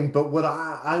saying, but what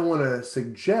I want to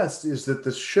suggest is that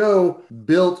the show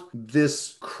built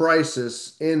this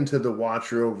crisis into the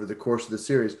Watcher over the course of the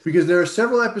series, because there are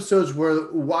several episodes where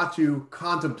Uatu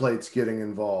contemplates getting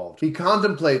involved. He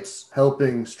contemplates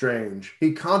helping Strange.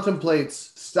 He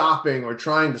contemplates stopping or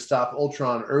trying to stop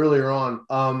Ultron earlier on.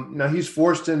 Now he's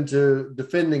forced into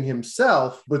defending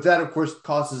himself, but that of course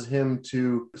causes him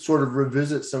to sort of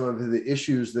revisit some of the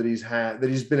issues that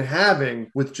he's been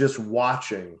having with just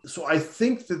watching. So I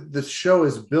think that the show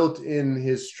is built in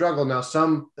his struggle now,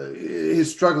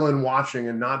 his struggle in watching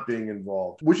and not being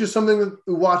involved, which is something that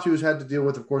Uatu has had to deal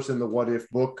with, of course, in the What If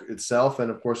book itself, and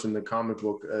of course in the comic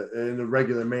book, in the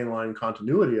regular mainline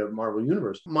continuity of Marvel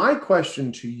Universe. My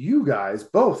question to you guys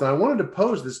both, and I wanted to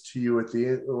pose this to you at the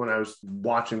end when I was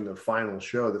watching the final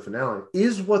show, the finale,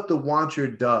 is what the Watcher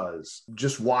does,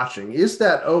 just watching, is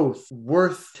that oath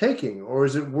worth taking, or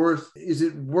is it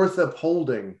worth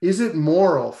upholding? Is it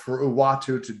moral for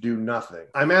Uatu to do nothing?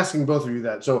 I'm asking both of you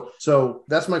that. So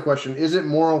that's my question. Is it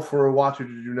moral for Uatu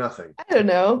to do nothing? I don't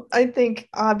know. I think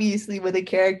obviously with a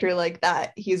character like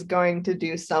that, he's going to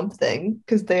do something,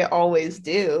 because they always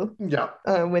do. Yeah.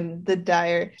 When the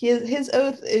dire, his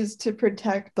oath is to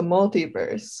protect the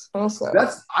multiverse. Also,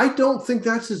 I don't think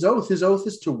that's his oath. His oath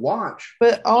is to watch.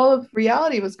 But all of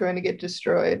reality was going to get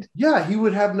destroyed. Yeah, he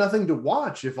would have nothing to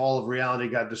watch if all of reality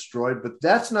got destroyed, but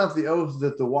that's not the oath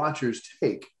that the Watchers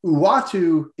take.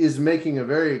 Uatu is making a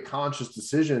very conscious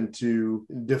decision to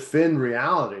defend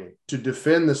reality, to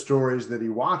defend the stories that he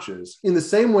watches, in the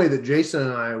same way that Jason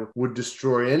and I would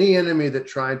destroy any enemy that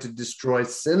tried to destroy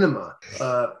cinema,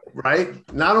 right?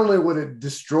 Not only would it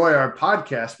destroy our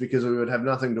podcast because we would have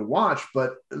nothing to watch,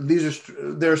 but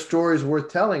they're stories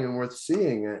worth telling and worth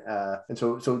seeing. And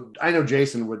so I know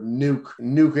Jason would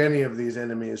nuke any of these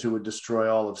enemies who would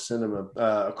destroy all of cinema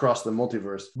across the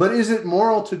multiverse. But is it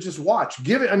moral to just watch?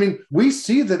 We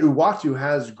see that Uatu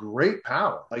has great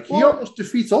power. Like, he almost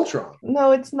defeats Ultron.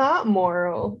 No, it's not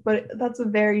moral, but that's a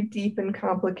very deep and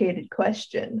complicated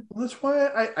question. Well, that's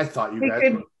why I thought you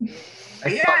guys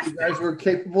thought you guys were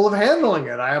capable of handling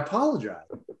it. I apologize.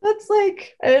 That's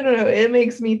like, I don't know. It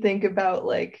makes me think about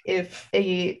if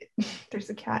there's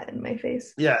a cat in my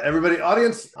face. Yeah, everybody,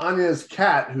 audience, Anya's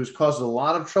cat, who's caused a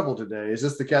lot of trouble today. Is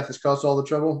this the cat that's caused all the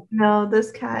trouble? No,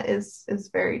 this cat is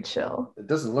very chill. It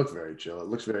doesn't look very chill. It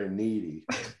looks very needy.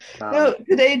 No,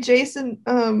 today Jason,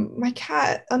 my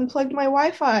cat unplugged my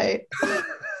Wi-Fi.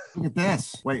 Look at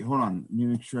this. Wait, hold on. Let me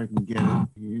make sure I can get it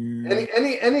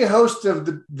here. Any host of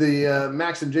the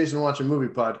Max and Jason Watch a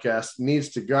Movie podcast needs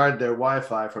to guard their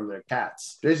Wi-Fi from their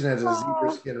cats. Jason has a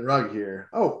zebra skin rug here.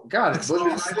 Oh, God, it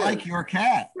looks like your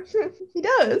cat. He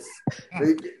does.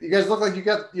 You guys look like you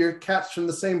got your cats from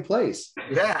the same place.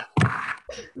 Yeah.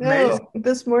 No,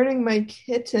 this morning my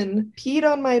kitten peed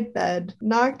on my bed,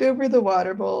 knocked over the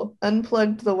water bowl,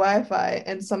 unplugged the Wi-Fi,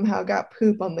 and somehow got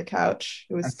poop on the couch.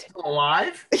 It was still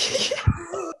alive? You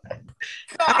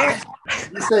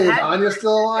say, is Anya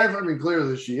still alive? I mean,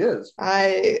 clearly she is.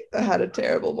 I had a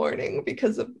terrible morning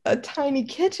because of a tiny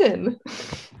kitten.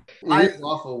 It's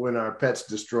awful when our pets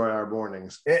destroy our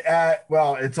mornings.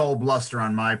 Well, it's all bluster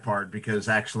on my part because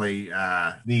actually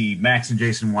the Max and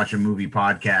Jason Watch a Movie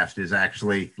podcast is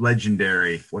actually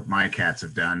legendary what my cats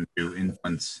have done to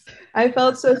infants. I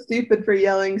felt so stupid for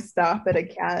yelling stop at a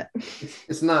cat.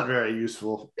 It's not very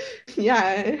useful.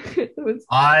 Yeah. It was...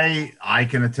 I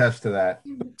can attest to that.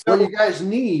 What you guys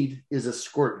need is a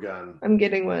squirt gun. I'm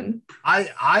getting one.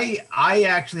 I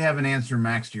actually have an answer,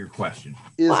 Max, to your question.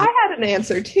 I had an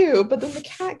answer too, but then the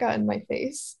cat got in my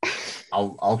face.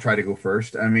 I'll try to go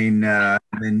first. I mean, and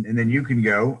then you can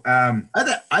go.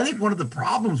 I think one of the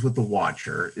problems with the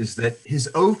Watcher is that his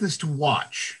oath is to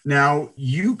watch. Now,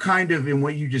 you kind of, in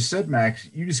what you just said, Max,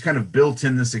 you just kind of built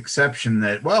in this exception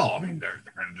that, well, I mean, they're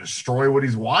going to destroy what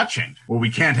he's watching. Well,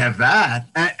 we can't have that.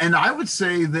 And I would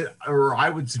say that, or I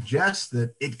would suggest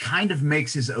that it kind of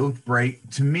makes his oath break.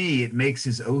 To me, it makes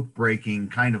his oath breaking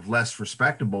kind of less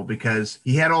respectable because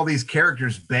he had all these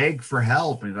characters beg for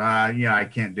help. And yeah, I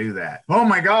can't do that. Oh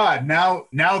my God! Now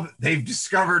they've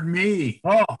discovered me.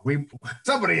 Oh,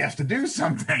 somebody has to do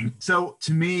something. So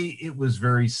to me, it was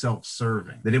very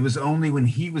self-serving. That it was only when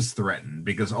he was threatened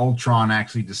because Ultron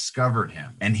actually discovered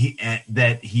him, and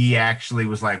that he actually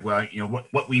was like, well, you know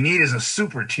what we need is a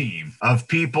super team of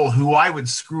people who I would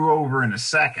screw over in a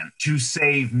second to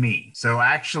save me. So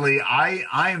actually, I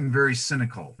am very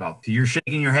cynical about. You're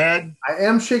shaking your head. I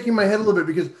am shaking my head a little bit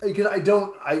because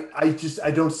I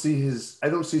don't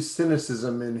see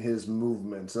cynicism in his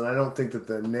movements, and I don't think that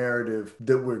the narrative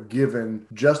that we're given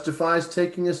justifies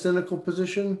taking a cynical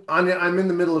position. Anya, I'm in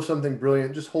the middle of something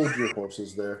brilliant. Just hold your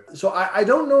horses there. So I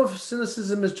don't know if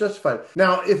cynicism is justified.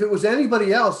 Now, if it was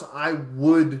anybody else, I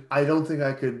don't think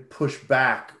I could push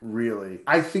back, really.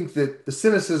 I think that the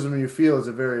cynicism you feel is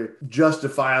a very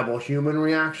justifiable human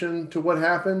reaction to what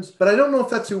happens, but I don't know if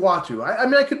that's Uatu. I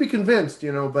mean, I could be convinced,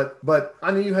 but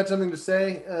Anya, you had something to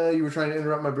say? You were trying to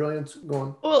interrupt my brilliance. Go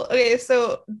on. Well, okay,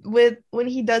 so when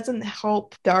he doesn't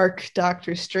help Dark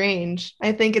Doctor Strange,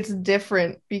 I think it's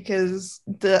different because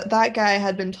that guy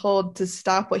had been told to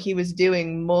stop what he was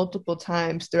doing multiple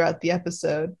times throughout the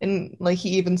episode, and like he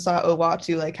even saw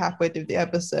Uatu like halfway through the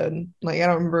episode. And, like I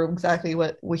don't remember exactly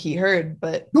what he heard,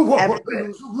 but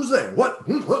who's there? What?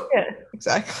 Yeah,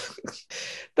 exactly.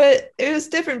 But it was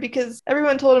different because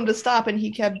everyone told him to stop and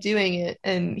he kept doing it,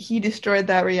 and he destroyed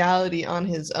that reality on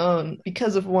his own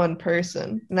because of one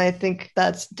person. And I think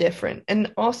that's different.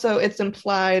 And also it's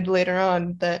implied later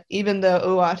on that even though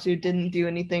Uatu didn't do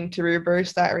anything to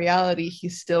reverse that reality, he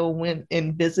still went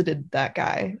and visited that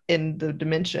guy in the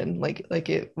dimension. Like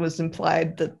it was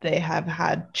implied that they have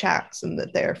had chats and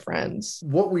that they're friends.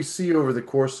 What we see over the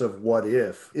course of What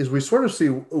If is we sort of see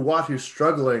Uatu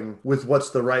struggling with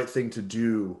what's the right thing to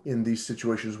do in these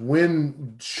situations.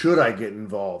 When should I get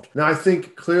involved? Now, I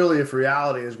think clearly if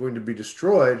reality is going to be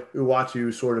destroyed,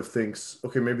 Uatu sort of thinks,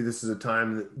 okay, maybe this is a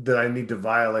time that I need to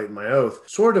violate my oath.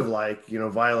 Sort of like,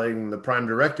 violating the Prime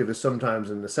Directive is sometimes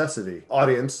a necessity.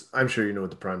 Audience, I'm sure you know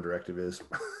what the Prime Directive is.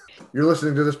 You're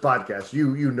listening to this podcast.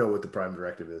 You know what the Prime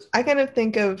Directive is. I kind of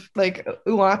think of like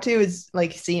Uatu is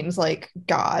like seems like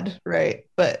God, right?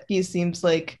 But he seems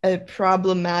like a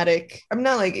problematic. I'm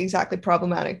not like exactly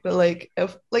problematic, but like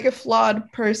a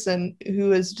flawed person who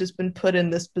has just been put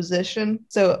in this position.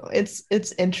 So it's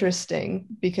interesting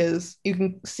because you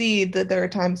can see that there are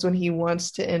times when he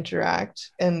wants to interact,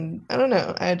 and I don't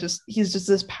know. He's just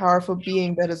this powerful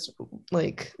being that is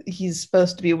like he's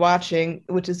supposed to be watching,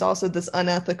 which is also this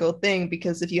unethical thing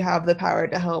because if you have the power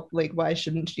to help, like why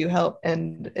shouldn't you help?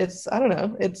 And I don't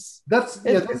know, that's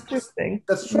interesting.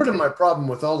 That's sort of my problem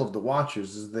with all of the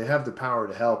Watchers is they have the power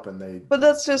to help but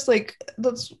that's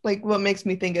what makes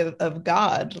me think of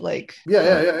God, like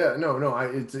no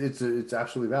it's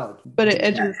absolutely valid, but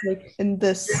it just like in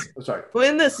this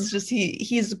in this is just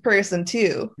he's a person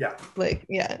too. I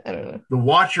don't know. The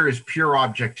Watcher is pure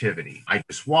objectivity. I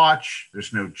just watch,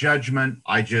 there's no judgment,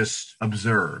 I just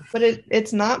observe. But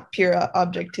it's not not pure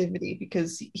objectivity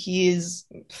because he is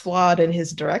flawed in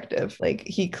his directive. Like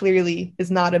he clearly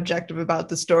is not objective about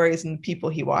the stories and the people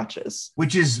he watches,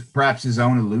 which is perhaps his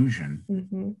own illusion.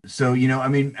 Mm-hmm. So, I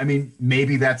mean,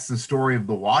 maybe that's the story of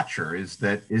the Watcher is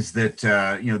that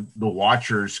the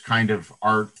Watchers kind of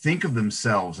think of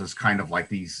themselves as kind of like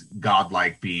these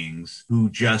godlike beings who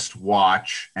just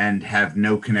watch and have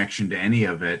no connection to any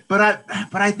of it. But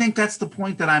I think that's the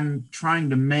point that I'm trying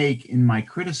to make in my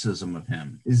criticism of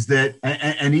him is that,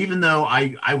 and even though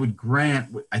I would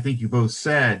grant, I think you both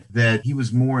said that he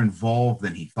was more involved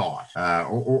than he thought,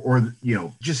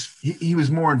 he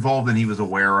was more involved than he was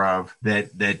aware of.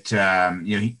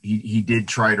 He did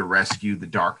try to rescue the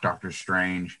Dark Doctor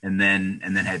Strange, and then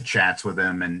had chats with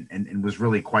him, and was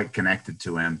really quite connected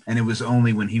to him. And it was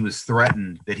only when he was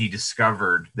threatened that he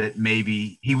discovered that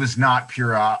maybe he was not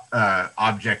pure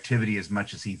objectivity as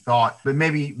much as he thought. But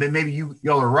maybe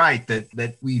y'all are right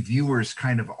that we viewers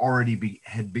kind of already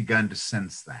had begun to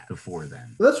sense that before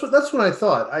then. That's what I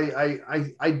thought.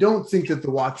 I don't think that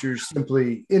the Watchers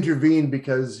simply intervened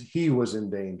because he was in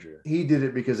danger. He did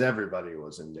it because everybody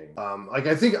was in danger.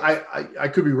 I think I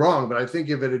could be wrong, but I think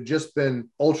if it had just been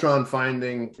Ultron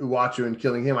finding Uatu and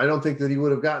killing him, I don't think that he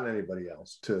would have gotten anybody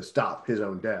else to stop his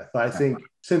own death. But I think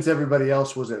since everybody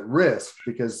else was at risk,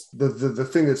 because the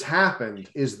thing that's happened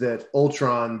is that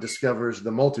Ultron discovers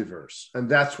the multiverse, and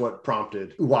that's what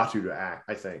prompted Uatu to act,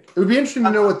 I think. It would be interesting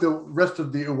to know what the rest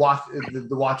of the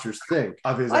Watchers think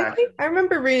of his action. I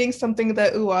remember reading something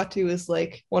that Uatu is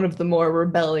like one of the more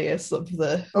rebellious of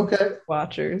the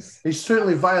Watchers. He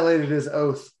certainly violated his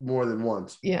oath more than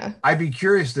once. Yeah. I'd be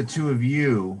curious, the two of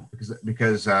you,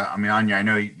 because Anya, I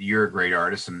know you're a great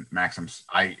artist, and Max,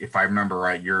 if I remember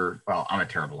right, I'm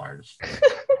a terrible artist.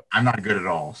 I'm not good at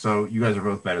all. So you guys are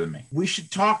both better than me. We should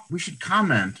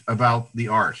comment about the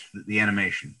art, the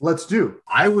animation. Let's do.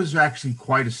 I was actually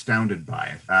quite astounded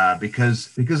by it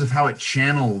because of how it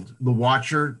channeled the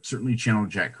Watcher, certainly channeled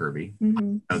Jack Kirby.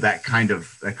 Mm-hmm. That kind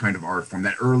of art form,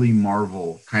 that early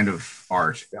Marvel kind of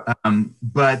art. Yeah.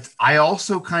 But I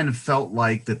also kind of felt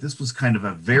like that this was kind of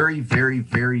a very, very,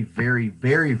 very, very,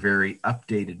 very, very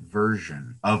updated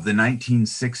version of the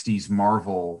 1960s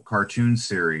Marvel cartoon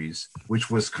series,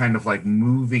 which was kind of like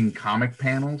moving comic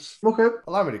panels. Okay.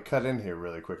 Allow me to cut in here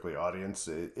really quickly, audience.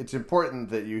 It's important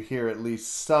that you hear at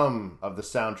least some of the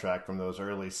soundtrack from those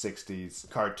early 60s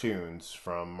cartoons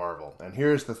from Marvel. And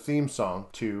here's the theme song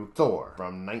to Thor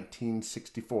from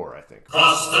 1964, I think.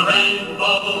 Cross the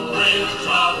rainbow bridge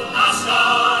of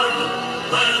Asgard,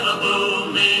 where the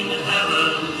booming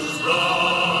heavens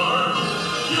roar.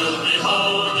 You'll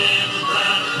behold in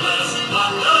breathless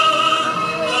wonder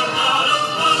the God of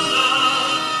thunder,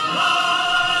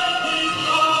 mighty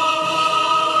Thor.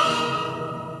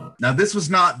 Now, this was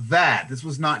not that. This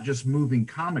was not just moving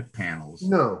comic panels.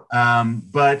 No.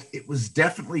 But it was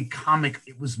definitely comic.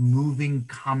 It was moving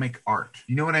comic art.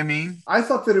 You know what I mean? I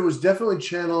thought that it was definitely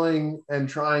channeling and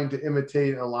trying to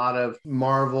imitate a lot of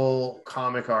Marvel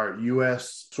comic art,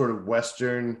 U.S. sort of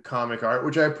Western comic art,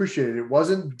 which I appreciated. It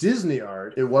wasn't Disney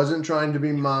art. It wasn't trying to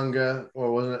be manga, or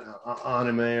it wasn't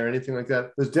anime or anything like that.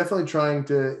 It was definitely trying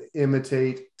to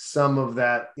imitate some of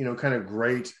that, kind of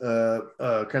great,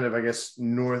 kind of, I guess,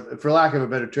 for lack of a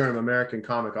better term, American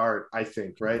comic art, I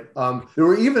think, right? There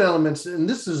were even elements, and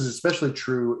this is especially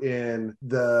true in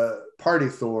the Party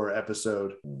Thor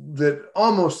episode, that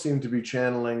almost seemed to be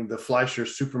channeling the Fleischer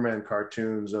Superman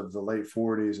cartoons of the late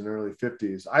 40s and early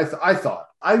 50s. I thought.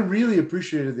 I really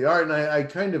appreciated the art, and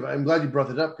I'm glad you brought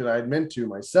that up because I had meant to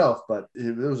myself, but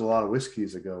it was a lot of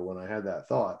whiskeys ago when I had that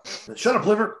thought. Shut up,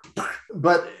 liver.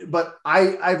 But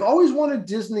I've always wanted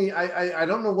Disney. I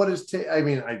don't know what is. I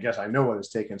guess I know what has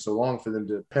taken so long for them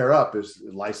to pair up is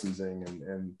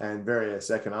licensing and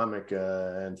various economic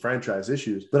and franchise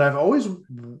issues. But I've always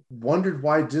wondered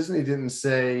why Disney didn't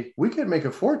say we could make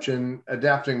a fortune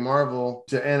adapting Marvel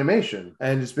to animation.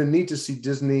 And it's been neat to see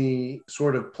Disney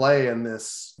sort of play in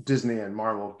this, Disney and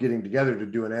Marvel getting together to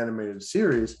do an animated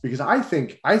series, because I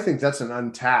think that's an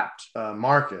untapped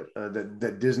market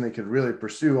that Disney could really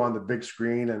pursue on the big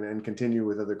screen and continue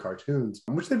with other cartoons,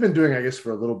 which they've been doing, I guess,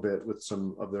 for a little bit with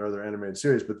some of their other animated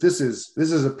series. But this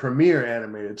is a premier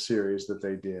animated series that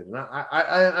they did, and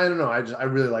I don't know. I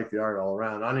really like the art all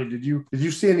around. Anya, did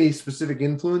you see any specific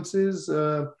influences?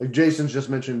 Like Jason's just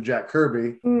mentioned Jack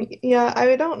Kirby. Yeah,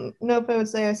 I don't know if I would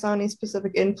say I saw any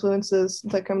specific influences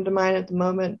that come to mind at the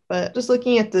moment, but just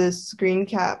looking at the screen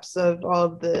caps of all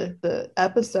of the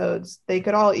episodes, they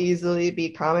could all easily be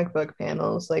comic book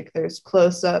panels. Like there's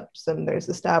close-ups and there's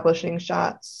establishing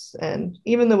shots, and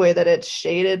even the way that it's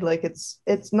shaded, like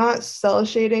it's not cell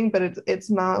shading, but it's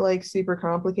not like super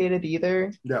complicated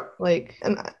either. Yeah. Like,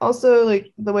 and also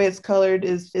like the way it's colored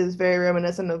is very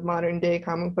reminiscent of modern day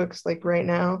comic books like right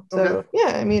now. So Okay.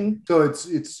 yeah, I mean, So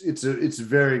it's a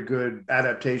very good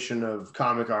adaptation of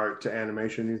comic art to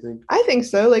animation, you think? I think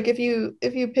so. Like if you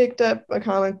picked up a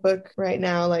comic book right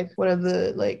now, like one of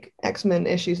the like X-Men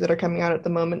issues that are coming out at the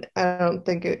moment, I don't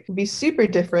think it would be super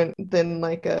different than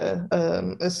like a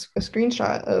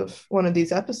screenshot of one of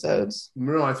these episodes.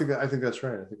 No, I think that's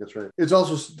right. I think that's right. It's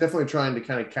also definitely trying to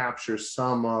kind of capture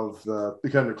some of the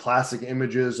kind of classic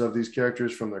images of these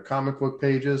characters from their comic book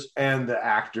pages and the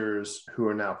actors who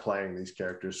are now playing these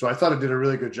characters. So I thought it did a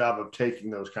really good job of taking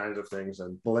those kinds of things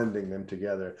and blending them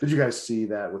together. Did you guys see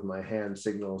that with my hand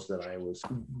signals that I was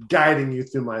guiding you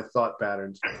through my thought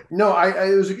patterns? No,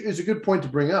 it's a good point to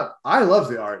bring up. I love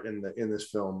the art in this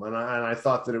film, and I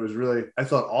thought that it was really. I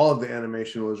thought all of the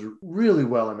animation was really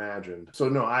well imagined. So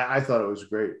no, I thought it was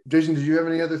great. Jason, did you have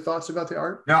any other thoughts about the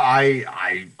art? No,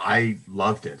 I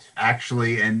loved it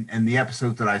actually, and the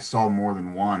episodes that I saw more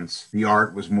than once, the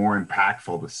art was more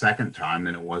impactful the second time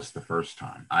than it was the first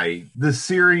time. The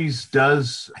series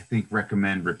does, I think,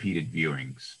 recommend repeated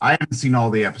viewings. I haven't seen all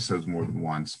the episodes more than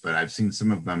once, but I've seen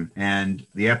some of them, and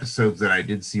the episodes that I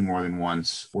did see more than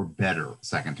once were better the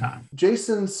second time.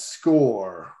 Jason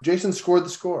scored the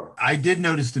score. I did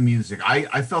notice the music.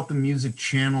 I felt the music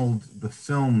channeled the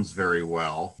films very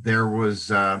well. There was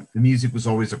the music was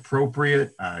always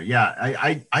appropriate.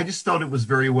 I just thought it was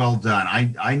very well done.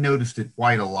 I noticed it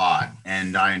quite a lot,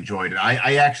 and I enjoyed it.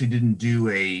 I actually didn't do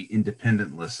a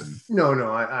independent listen. No,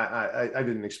 I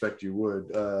didn't expect you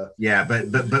would.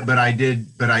 But I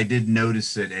did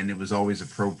notice it, and it was always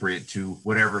appropriate to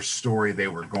whatever story they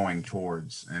were going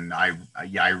towards, and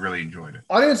I really enjoyed it.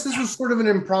 Audience, this was sort of an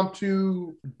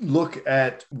impromptu look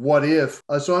at what if.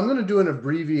 So I'm going to do an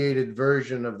abbreviated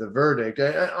version of the verdict.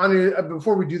 Anya,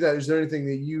 before we do that, is there anything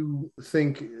that you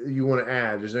think you want to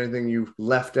add? Is there anything you've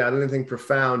left out? Anything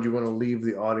profound you want to leave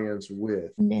the audience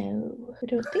with? No, I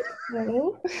don't think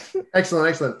so.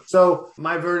 Excellent. So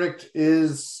my verdict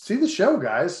is see the show,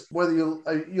 guys. Whether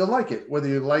you'll like it, whether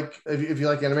you like if you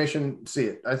like animation, see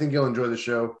it. I think you'll enjoy the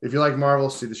show. If you like Marvel,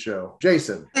 see the show.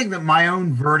 Jason, I think that my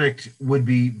own verdict would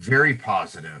be very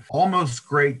positive, almost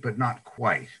great, but not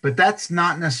quite. But that's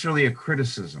not necessarily a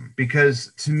criticism,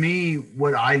 because to me,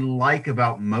 what I like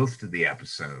about most of the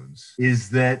episodes is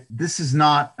that this is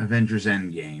not Avengers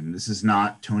Endgame. This is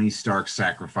not Tony Stark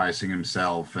sacrificing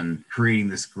himself and creating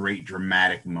this great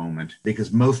dramatic moment,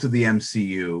 because most of the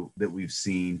MCU that we've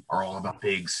seen are all about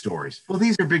big stories. Well,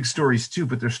 these are big stories too,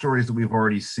 but they're stories that we've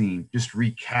already seen, just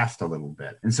recast a little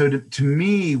bit. And so to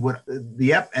me, what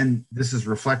and this is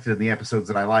reflected in the episodes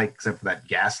that I like, except for that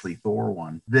ghastly Thor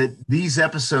one, that these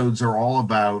episodes are all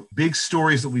about big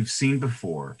stories that we've seen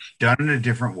before, done in a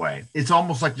different way. It's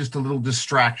almost like just a little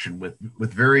distraction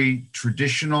with very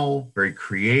traditional, very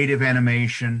creative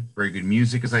animation, very good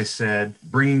music, as I said,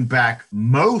 bringing back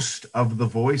most of the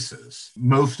voices,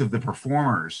 most of the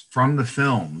performers from the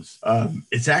films.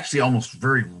 It's actually almost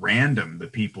very random, the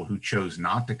people who chose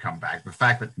not to come back. The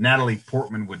fact that Natalie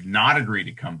Portman would not agree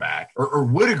to come back, or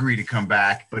would agree to come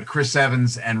back, but Chris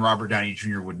Evans and Robert Downey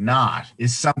Jr. would not,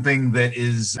 is something that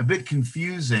is a bit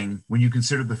confusing when you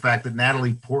consider the fact that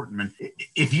Natalie Portman,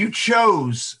 if you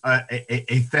chose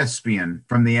a thespian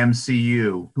from the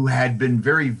MCU who had been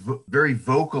very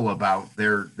vocal about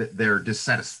their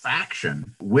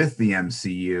dissatisfaction with the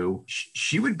MCU,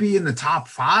 she would be in the top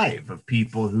 5 of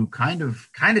people who kind of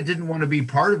didn't want to be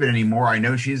part of it anymore. I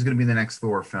know she's going to be in the next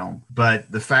Thor film,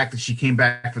 but the fact that she came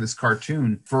back for this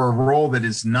cartoon for a role that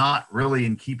is not really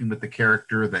in keeping with the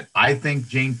character that I think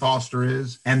Jane Foster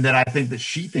is, and that I think that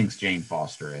she thinks Jane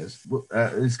Foster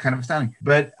is kind of astounding.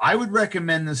 But I would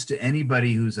recommend this to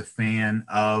anybody who's a fan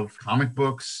of comic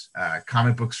books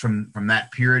from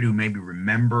that period, who maybe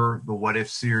remember the What If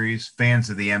series, fans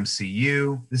of the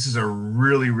MCU. This is a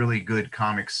really, really good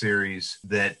comic series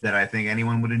that I think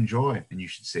anyone would enjoy, and you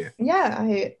should see it. Yeah,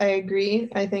 I agree.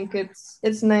 I think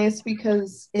it's nice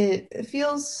because it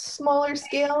feels smaller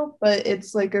scale, but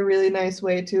it's like a really nice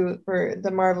way for the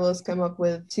Marvelists come up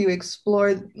with to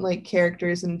explore like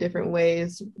characters in different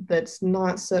ways that's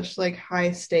not such like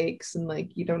high stakes, and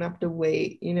like you don't have to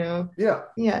wait, you know? Yeah,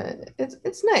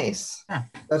 it's nice. Yeah.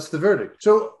 That's the verdict.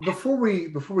 So before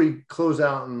we close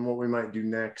out and what we might do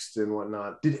next and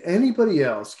whatnot, did anybody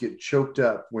else get choked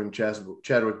up when Chadwick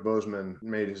Boseman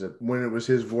when it was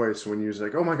his voice, when he was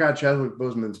like, "Oh my God, Chadwick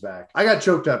Boseman's back"? I got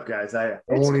choked up, guys. I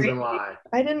won't even lie.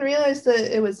 I didn't realize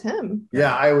that it was him.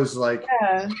 Yeah, I was like,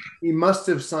 Yeah. he must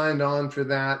have signed on for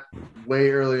that.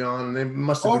 way early on. They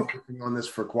must have been working on this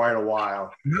for quite a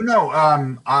while. No.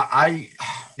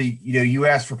 You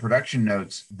asked for production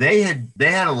notes. They had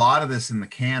a lot of this in the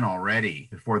can already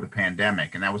before the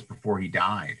pandemic, and that was before he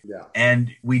died. Yeah. And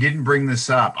we didn't bring this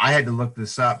up. I had to look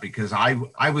this up because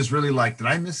I was really like, did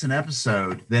I miss an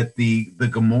episode that the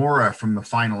Gamora from the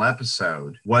final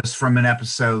episode was from an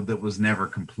episode that was never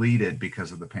completed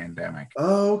because of the pandemic?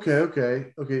 Oh,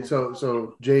 okay.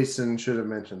 So Jason should have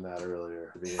mentioned that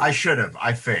earlier. I should have.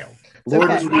 I failed.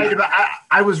 Okay.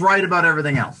 I was right about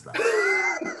everything else, though.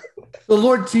 The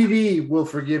Lord TV will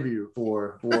forgive you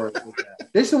for that.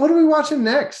 Jason, what are we watching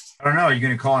next? I don't know. Are you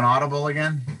going to call an audible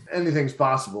again? Anything's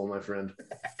possible, my friend.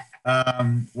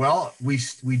 Well, we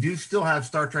do still have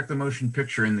Star Trek: The Motion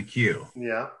Picture in the queue.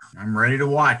 Yeah. I'm ready to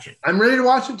watch it. I'm ready to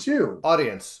watch it too.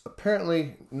 Audience,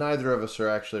 apparently neither of us are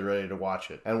actually ready to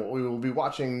watch it. And what we will be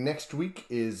watching next week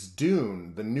is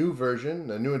Dune, the new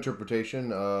version, a new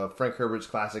interpretation of Frank Herbert's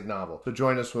classic novel. So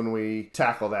join us when we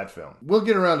tackle that film. We'll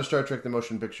get around to Star Trek: The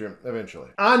Motion Picture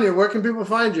eventually. Anya, where can people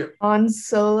find you? On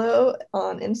Solo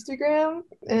on Instagram,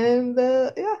 and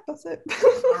yeah, that's it.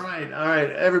 All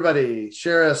right. Everybody,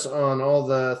 share us on all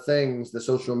the things, the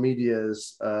social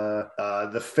medias, the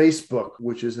Facebook,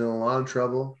 which is in a lot of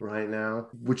trouble right now,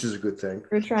 which is a good thing.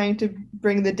 We're trying to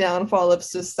bring the downfall of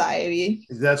society.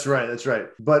 That's right.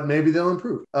 But maybe they'll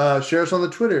improve. Share us on the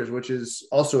Twitters, which is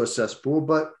also a cesspool,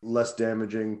 but less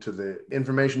damaging to the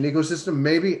information ecosystem.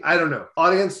 Maybe. I don't know.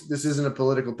 Audience, this isn't a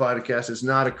political podcast. It's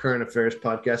not a current affairs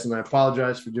podcast, and I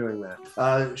apologize for doing that.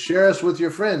 Share us with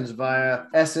your friends via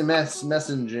SMS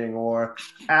messaging or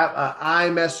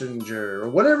iMessenger or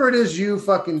whatever it is you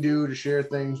fucking do to share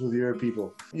things with your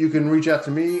people. You can reach out to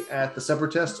me at the Supper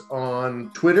Test on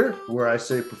Twitter, where I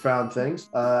say profound things.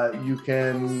 You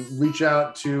can reach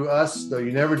out to us, though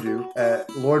you never do, at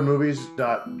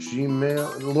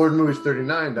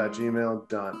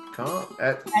lordmovies39.gmail.com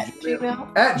at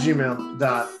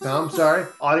gmail.com. Sorry,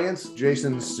 audience.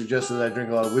 Jason suggested that I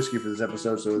drink a lot of whiskey for this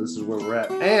episode, so this is where we're at.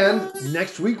 And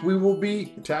next week we will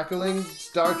be tackling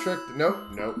Star Trek. No.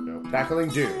 Tackling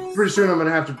Dune. Pretty soon I'm going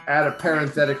to have to add a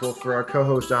parenthetical for our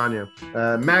co-host Anya.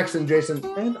 Max and Jason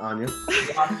and Anya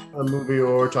watch a movie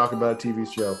or talk about a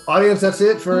TV show. Audience, that's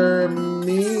it for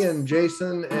me and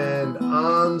Jason and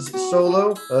Hans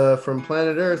Solo from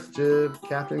Planet Earth to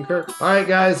Captain Kirk. All right,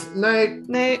 guys. Night.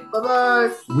 Nate.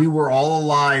 Bye-bye. We were all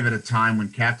alive at a time when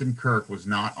Captain Kirk was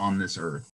not on this earth.